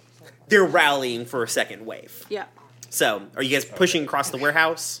rallying for a second wave. Yeah. So are you guys pushing across the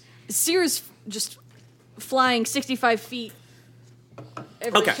warehouse? Sears just flying 65 feet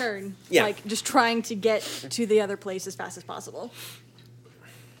every Okay. turn. Yeah. Like, just trying to get to the other place as fast as possible.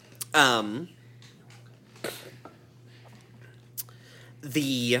 So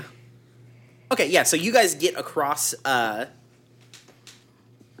you guys get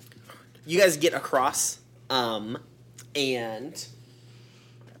across. And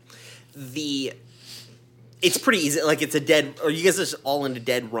it's pretty easy. Like it's a dead. Or you guys are just all in a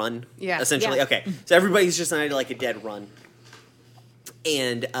dead run. Yeah. Essentially, Yeah. okay. So everybody's just on like a dead run,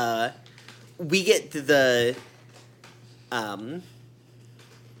 and we get the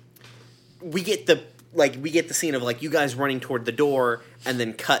scene of like you guys running toward the door, and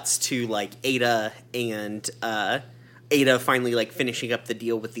then cuts to like Ada and Ada finally like finishing up the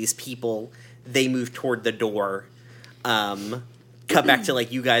deal with these people. They move toward the door. Cut back to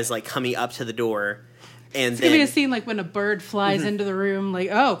like you guys like coming up to the door, and It's then gonna be a scene like when a bird flies into the room, like,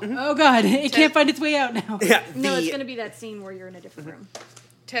 oh god, it can't find its way out now. yeah, No, it's going to be that scene where you're in a different room.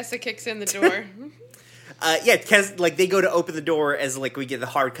 Tessa kicks in the door. because like they go to open the door as like we get the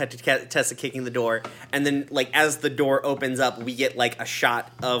hard cut to Tessa kicking the door, and then like as the door opens up, we get like a shot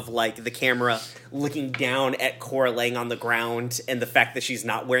of like the camera looking down at Cora laying on the ground, and the fact that she's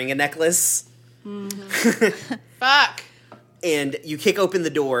not wearing a necklace. Fuck. And you kick open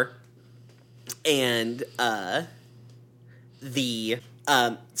the door, and the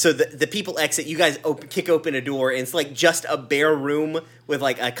people exit. You guys kick open a door, and it's like just a bare room with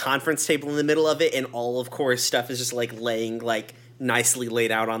like a conference table in the middle of it, and all of Cora's stuff is just like laying like nicely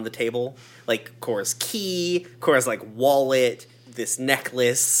laid out on the table, like Cora's key, Cora's like wallet, this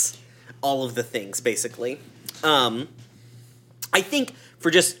necklace, all of the things basically. I think for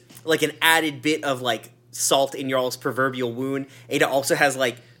just like an added bit of like salt in y'all's proverbial wound, Ada also has,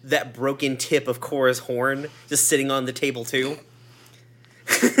 like, that broken tip of Cora's horn just sitting on the table, too.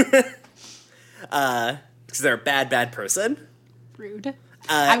 Because they're a bad person. Rude.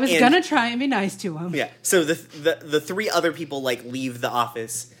 I was gonna try and be nice to him. Yeah. So the three other people, like, leave the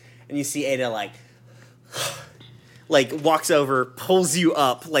office, and you see Ada, like, walks over, pulls you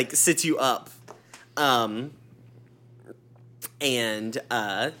up, like, sits you up, and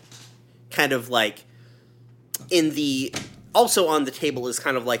kind of, like, also on the table is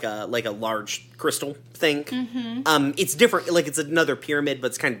kind of like a large crystal thing. Mm-hmm. It's different, like, it's another pyramid, but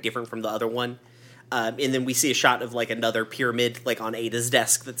it's kind of different from the other one. And then we see a shot of, like, another pyramid, like, on Ada's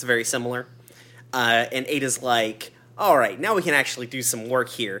desk that's very similar. And Ada's like, all right, now we can actually do some work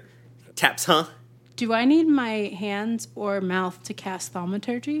here. Taps, huh? Do I need my hands or mouth to cast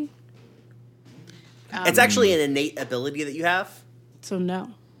thaumaturgy? It's actually an innate ability that you have. So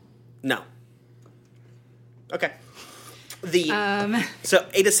no. No. Okay. So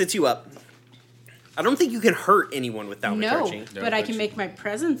Ada sits you up. I don't think you can hurt anyone with thaumaturgy. No, but I can make my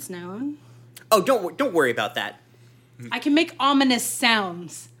presence known. Oh, don't worry about that. I can make ominous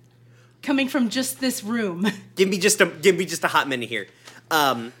sounds coming from just this room. Give me just a hot minute here.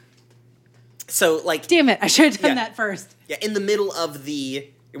 So, like, damn it! I should have done that first. Yeah, in the middle of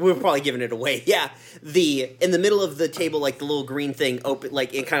we're probably giving it away. Yeah, in the middle of the table, like, the little green thing open,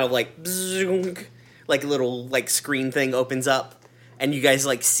 like, it kind of like bzzz, like a little, like, screen thing opens up, and you guys,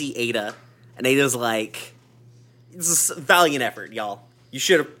 like, see Ada, and Ada's like, it's a valiant effort, y'all. You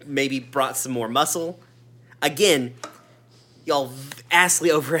should have maybe brought some more muscle. Again, y'all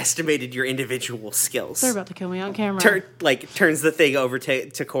vastly overestimated your individual skills. They're about to kill me on camera. Turns the thing over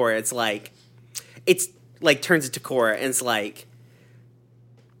to Cora. It's like, turns it to Cora, and it's like,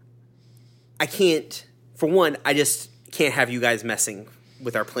 I can't, for one, I just can't have you guys messing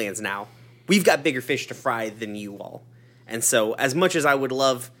with our plans now. We've got bigger fish to fry than you all. And so, as much as I would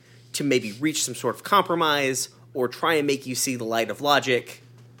love to maybe reach some sort of compromise or try and make you see the light of logic,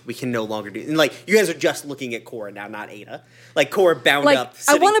 we can no longer do. And, like, you guys are just looking at Cora now, not Ada. Like, Cora bound up.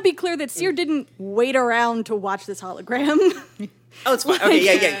 I want to be clear that Seer didn't wait around to watch this hologram. Oh, it's fine. Okay,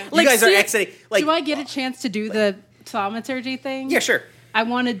 yeah. You guys are exiting. Like, do I get a chance to do the thaumaturgy thing? Yeah, sure. I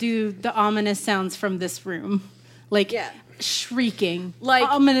want to do the ominous sounds from this room. Like, shrieking.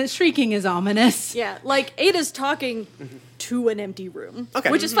 Like, shrieking is ominous. Yeah, like, Ada's talking to an empty room. Okay.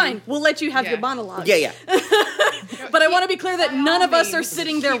 Which is fine. We'll let you have your monologue. Yeah. But I want to be clear that none of us are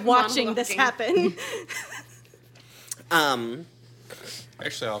sitting there watching this happen.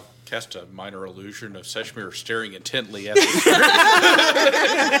 Actually, I'll cast a minor illusion of Seshmir staring intently at the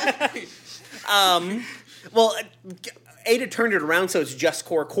Well, Ada turned it around, so it's just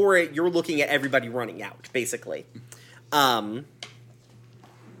Cora. Cora, you're looking at everybody running out, basically. And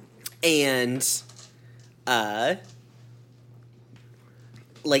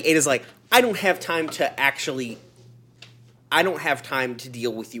like, Ada's like, I don't have time to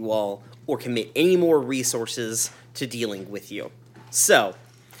deal with you all or commit any more resources to dealing with you. So,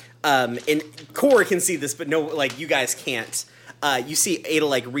 and Cora can see this, but no, like, you guys can't. You see Ada,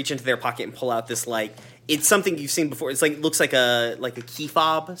 like, reach into their pocket and pull out this, like, it's something you've seen before. It's like, looks like a key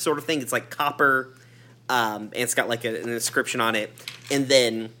fob sort of thing. It's like copper, and it's got like an inscription on it. And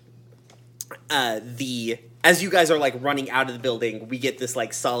then, as you guys are, like, running out of the building, we get this,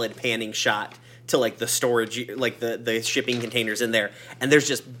 like, solid panning shot to, like, the storage, like, the shipping containers in there. And there's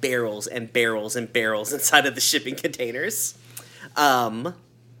just barrels and barrels and barrels inside of the shipping containers. And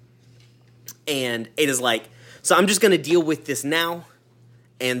Ada's like, so I'm just going to deal with this now,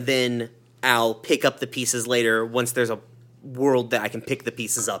 and then I'll pick up the pieces later once there's a world that I can pick the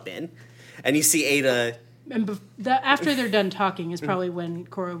pieces up in. And you see Ada... And after they're done talking is probably when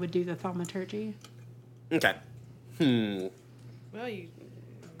Cora would do the thaumaturgy. Okay. Well,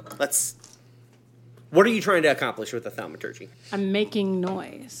 what are you trying to accomplish with the thaumaturgy? I'm making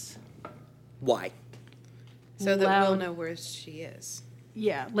noise. Why? So that we'll know where she is.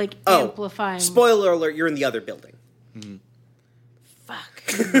 Yeah, like amplifying. Spoiler alert, you're in the other building. Mm-hmm. Fuck.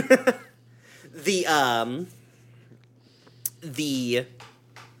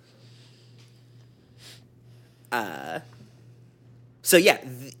 So yeah,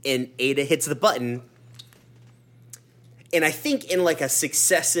 and Ada hits the button, and I think in, like, a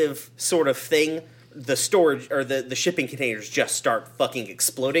successive sort of thing, the storage or the shipping containers just start fucking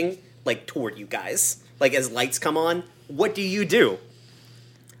exploding, like, toward you guys. Like, as lights come on, what do you do?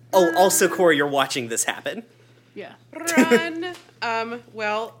 Oh, also, Corey, you're watching this happen. Yeah. Run.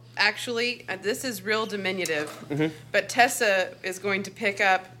 Well, actually, this is real diminutive, but Tessa is going to pick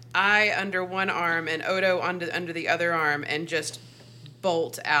up I under one arm and Odo under the other arm and just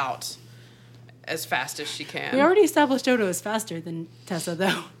bolt out as fast as she can. We already established Odo is faster than Tessa,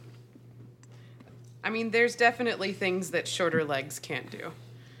 though. I mean, there's definitely things that shorter legs can't do.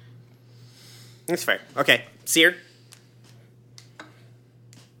 That's fair. Okay, Seer.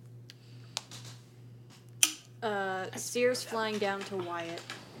 Seer's flying down to Wyatt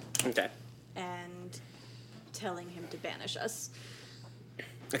Okay. and telling him to banish us.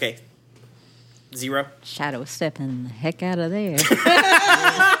 Okay. 0. Shadow stepping the heck out of there.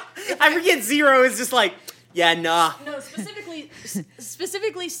 I forget 0 is just like, yeah, nah. No,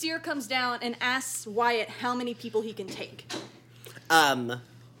 specifically, Seer comes down and asks Wyatt how many people he can take. I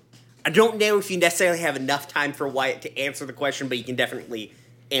don't know if you necessarily have enough time for Wyatt to answer the question, but you can definitely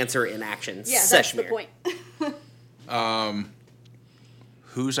answer it in action. Yeah, that's the Seshmir. point.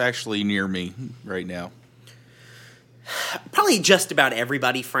 Who's actually near me right now? Probably just about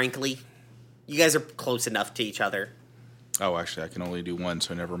everybody, frankly. You guys are close enough to each other. Oh, actually, I can only do one,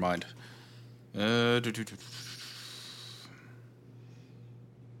 so never mind. I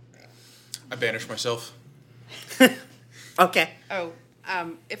banish myself. Okay. Oh,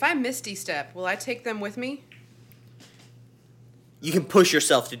 if I Misty Step, will I take them with me? You can push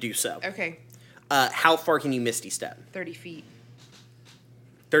yourself to do so. Okay, How far can you Misty Step? 30 feet.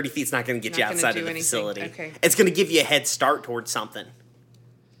 30 feet's not going to get you Not gonna outside do of the anything. facility. Okay. It's going to give you a head start towards something.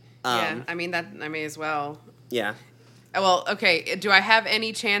 Yeah, I mean, that I may as well. Yeah. Well, okay, do I have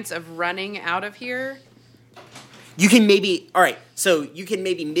any chance of running out of here? You can maybe... All right, so you can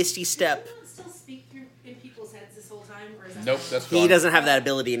maybe Misty Step... Still speak through in people's heads this whole time, or is that Nope, that's He gone. doesn't have that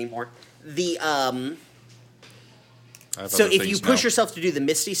ability anymore. The I have So other if you things push now. yourself to do the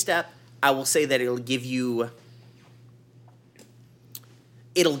Misty Step, I will say that it'll give you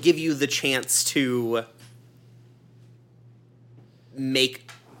the chance to make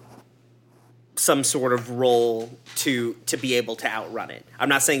some sort of roll to be able to outrun it. I'm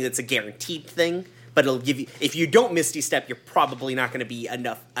not saying it's a guaranteed thing, but it'll give you, if you don't Misty Step, you're probably not going to be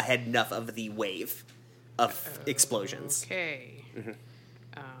ahead enough of the wave of explosions. Okay.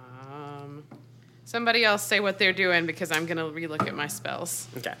 Somebody else say what they're doing because I'm going to relook at my spells.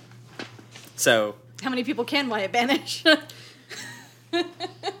 Okay. So How many people can Wyatt banish?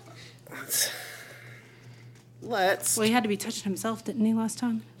 let's... Well, he had to be touching himself, didn't he, last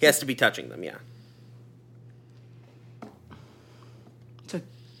time? He has to be touching them, yeah. So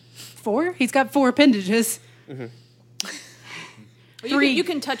 4? He's got 4 appendages. Well, 3. You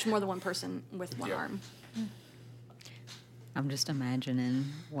can touch more than one person with one arm. I'm just imagining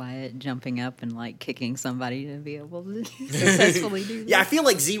Wyatt jumping up and like kicking somebody to be able to successfully do that. Yeah, I feel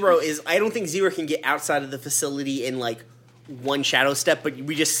like 0 is... I don't think 0 can get outside of the facility in, like, one shadow step, but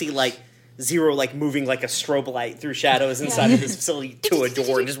we just see, like, 0, like, moving like a strobe light through shadows inside of this facility to a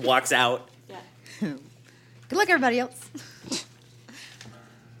door and just walks out. Yeah. Good luck, everybody else.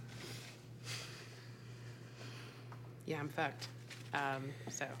 Yeah, I'm fucked.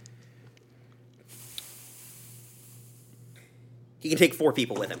 So, He can take 4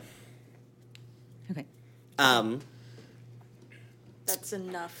 people with him. Okay. That's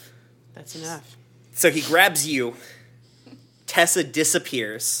enough. that's enough. So he grabs you. Tessa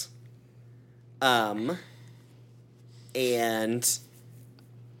disappears. And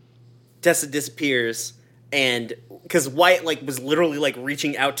Tessa disappears, and because Wyatt like was literally like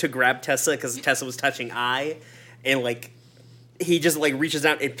reaching out to grab Tessa because Tessa was touching Eye, and like he just like reaches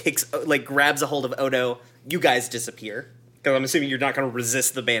out and grabs a hold of Odo. You guys disappear because I'm assuming you're not going to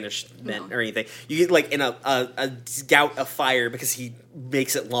resist the banishment or anything. You get like in a gout of fire because he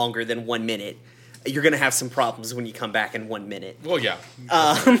makes it longer than 1 minute. You're going to have some problems when you come back in 1 minute. Well, yeah.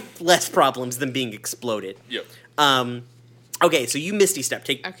 Less problems than being exploded. Yep. Okay, so you Misty Step.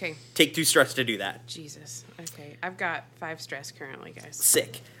 Okay. Take 2 stress to do that. Jesus. Okay. I've got 5 stress currently, guys.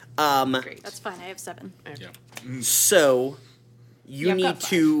 Sick. Great. That's fine. I have 7. Okay. Yeah. So you Yeah, I've need got 5.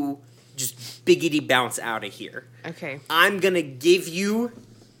 to just biggity bounce out of here. Okay. I'm going to do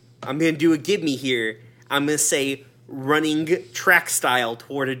a give me here. I'm going to say running track style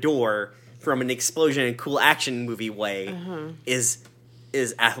toward a door from an explosion and cool action movie way is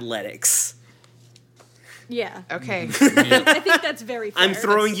athletics. Yeah. Okay. I think that's very fair. I'm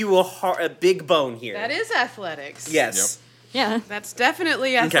throwing you a big bone here. That is athletics. Yes. Yeah. That's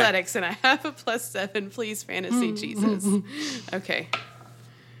definitely athletics, and I have a +7. Please, fantasy Jesus. Okay.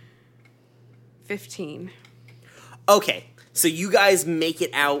 15. Okay, so you guys make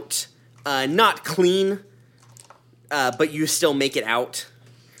it out, not clean, but you still make it out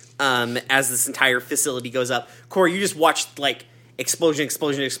as this entire facility goes up. Corey, you just watched, like, explosion,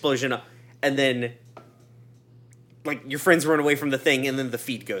 and then, like, your friends run away from the thing, and then the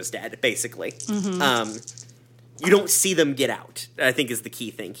feed goes dead, basically. You don't see them get out, I think is the key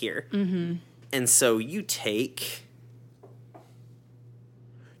thing here. And so you take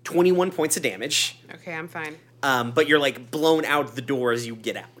 21 points of damage. Okay, I'm fine. But you're like blown out the door as you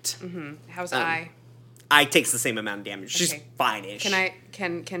get out. How's I? I takes the same amount of damage. She's Okay. fine-ish.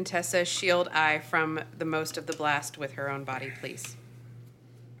 Can Tessa shield I from the most of the blast with her own body, please?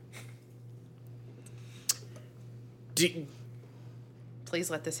 Please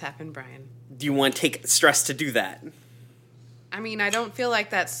let this happen, Brian. Do you want to take stress to do that? I mean, I don't feel like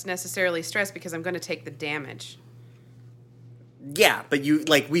that's necessarily stress because I'm going to take the damage. Yeah, but you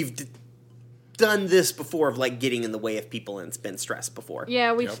like we've done this before of like getting in the way of people and it's been stress before.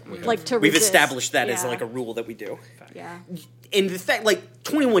 Yeah, we've Yep, we have. like to We've resist. established that as Yeah. like a rule that we do. Yeah. And the fact, like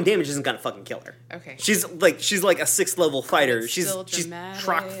 21 damage isn't gonna fucking kill her. Okay. She's like a 6th level fighter. It's She's still chock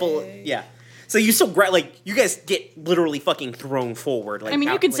dramatic. full. Yeah. So you still like you guys get literally fucking thrown forward. Like I mean,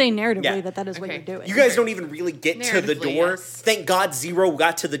 you could like- say narratively yeah. that is what Okay. you're doing. You guys don't even really get to the Narratively, door. yes. Thank God Zero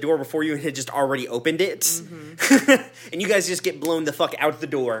got to the door before you and had just already opened it. Mm-hmm. And you guys just get blown the fuck out the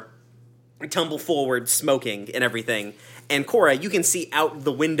door, tumble forward, smoking and everything. And Cora, you can see out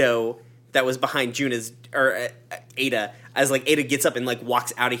the window that was behind Juna's or Ada as like Ada gets up and like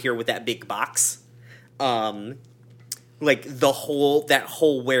walks out of here with that big box. Like that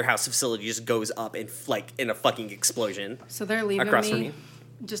whole warehouse facility just goes up in like in a fucking explosion. So they're leaving Across from me you.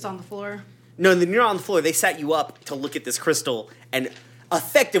 just on the floor. No, then you're on the floor. They sat you up to look at this crystal, and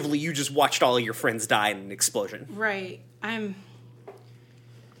effectively you just watched all of your friends die in an explosion. Right. I'm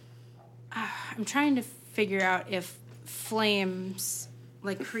trying to figure out if flames,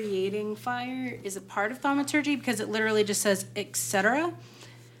 like creating fire, is a part of thaumaturgy because it literally just says etc.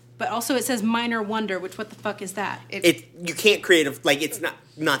 But also it says minor wonder, which what the fuck is that? You can't create like it's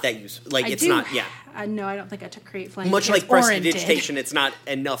not that useful. Like it's not No, I don't think I took create flames. much because like Oren did. prestidigitation. It's not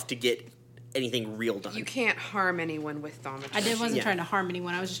enough to get anything real done. You can't harm anyone with thaumaturgy. Wasn't Yeah. trying to harm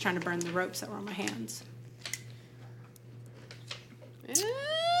anyone. I was just trying to burn the ropes that were on my hands.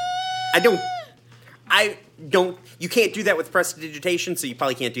 I don't. You can't do that with prestidigitation, so you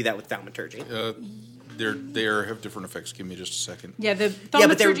probably can't do that with thaumaturgy. They have different effects. Give me just a second. Yeah, the Yeah,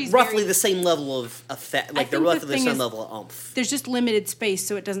 but they're thaumaturgy's roughly very- the same level of effect. Like they're think the roughly the thing same is- level of oomph. There's just limited space,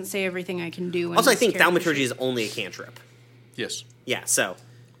 so it doesn't say everything I can do. in Also, I this think character thaumaturgy sheet. is only a cantrip. Yes. Yeah, so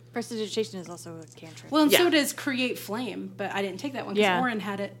Prestidigitation is also a cantrip. Well, and Yeah. so does create flame, but I didn't take that one because Yeah. Oren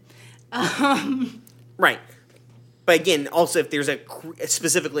had it. right. But again, also if there's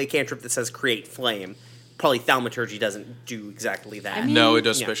specifically a cantrip that says create flame, probably thaumaturgy doesn't do exactly that. I mean- No, it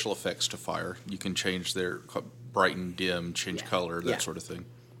does Yeah. special effects to fire. You can change their brighten, dim, change color, that Yeah. sort of thing.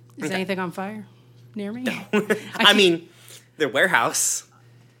 Is anything on fire near me? I mean, their warehouse.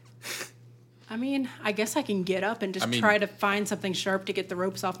 I mean, I guess I can get up and just I mean- try to find something sharp to get the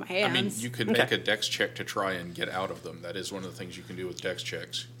ropes off my hands. I mean, you could Okay. make a dex check to try and get out of them. That is one of the things you can do with dex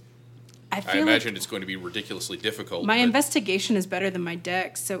checks. I I feel imagine like it's going to be ridiculously difficult. my but investigation is better than my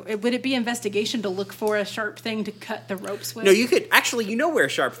dex. So would it be investigation to look for a sharp thing to cut the ropes with? No, you could actually. You know where a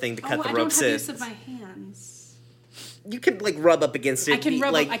sharp thing to cut Oh, the I ropes don't have is. use of my hands. You could like rub up against it. I can be,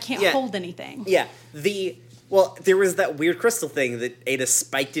 rub like, up. I can't yeah, hold anything. Yeah, there was that weird crystal thing that Ada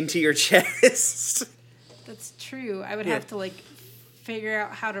spiked into your chest. That's true. I would Yeah. have to like figure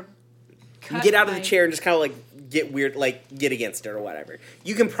out how to cut Get out of the my- chair and just kind of like get weird, like get against it or whatever.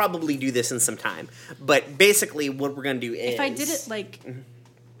 You can probably do this in some time, but basically, what we're gonna do is If I did it like,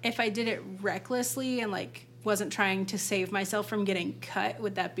 if I did it recklessly and like wasn't trying to save myself from getting cut,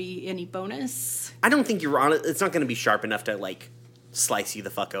 would that be any bonus? I don't think you're on it. It's not going to be sharp enough to like slice you the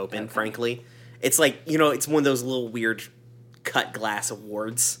fuck open. Okay. Frankly, it's like it's one of those little weird cut glass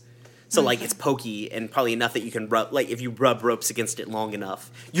awards. So like it's pokey and probably enough that you can rub. Like if you rub ropes against it long enough,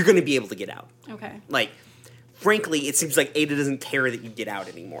 you're going to be able to get out. Okay, Like, frankly, it seems like Ada doesn't care that you get out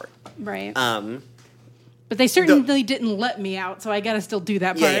anymore. right. But they certainly didn't let me out, so I got to still do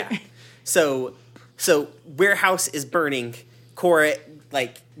that part. yeah. So warehouse is burning. Cora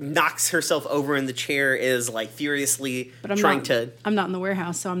like knocks herself over in the chair, is like furiously But I'm trying not, to. I'm not in the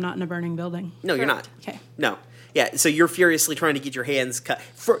warehouse, so I'm not in a burning building. No, you're not. Okay. No. Yeah, so you're furiously trying to get your hands cut.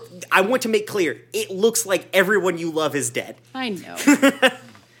 I want to make clear, it looks like everyone you love is dead. I know.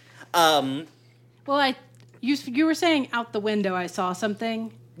 Well, you were saying out the window I saw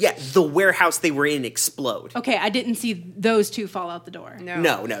something. Yeah, the warehouse they were in explode. Okay, I didn't see those two fall out the door.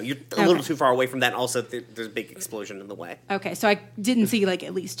 No, you're a little Okay. too far away from that. And also, there's a big explosion in the way. Okay, so I didn't see like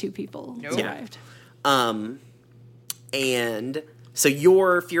at least two people survived. And so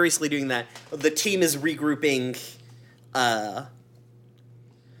you're furiously doing that. The team is regrouping.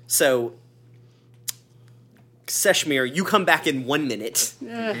 So, Seshmir, you come back in 1 minute.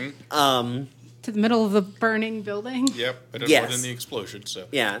 To the middle of the burning building. Yep. I didn't Yes. want in the explosion, so.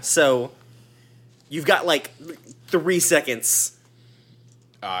 Yeah, so You've got, like, 3 seconds.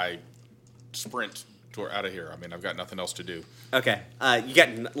 I sprint out of here. I mean, I've got nothing else to do. Okay. You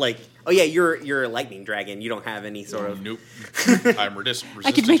got, like... Oh, yeah, you're a lightning dragon. You don't have any sort of... Nope. I'm I could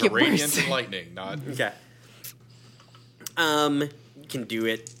resistant make to it radiant worse. and lightning, not... Okay. You can do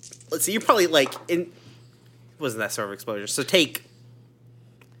it. Let's see, you're probably, like, in... Wasn't that sort of exposure? So take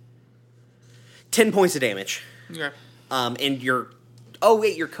 10 points of damage. Okay. And your... Oh,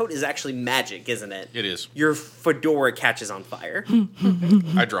 wait, your coat is actually magic, isn't it? It is. Your fedora catches on fire.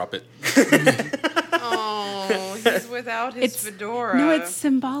 I drop it. Oh, he's without his fedora. No, it's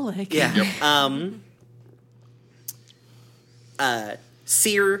symbolic. Yeah.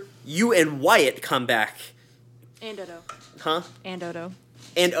 Seer, you and Wyatt come back. And Odo. Huh? And Odo.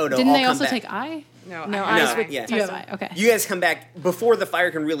 And Odo Didn't all they come also back. take I? No, No, I I No, was with yeah. You have Tessa. I. Okay. You guys come back before the fire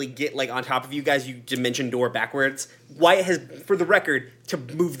can really get like on top of you guys. You dimension door backwards. Wyatt has, for the record, to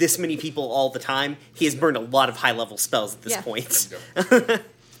move this many people all the time, he has burned a lot of high level spells at this Yeah. point.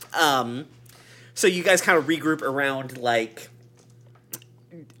 So you guys kind of regroup around like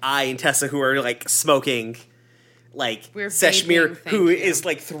I and Tessa, who are like smoking. Like We're Seshmir, vaping, who thank you. is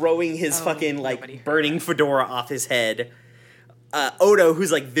like throwing his fucking nobody like heard burning fedora off his head. Odo,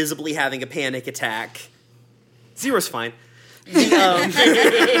 who's like visibly having a panic attack. Zero's fine. I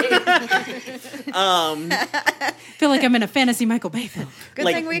feel like I'm in a fantasy Michael Bay film. Good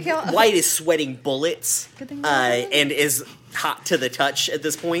like thing we killed. White is sweating bullets, Good thing we killed him. and is hot to the touch at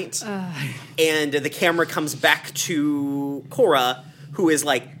this point. And the camera comes back to Cora, who is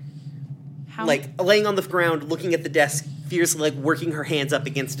like How? laying on the ground, looking at the desk, fiercely like working her hands up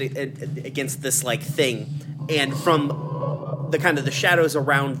against this like thing. And from the kind of the shadows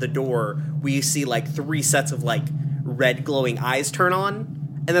around the door, we see like 3 sets of like red glowing eyes turn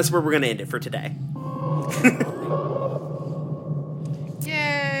on, and that's where we're gonna end it for today.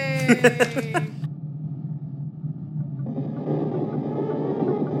 Yay!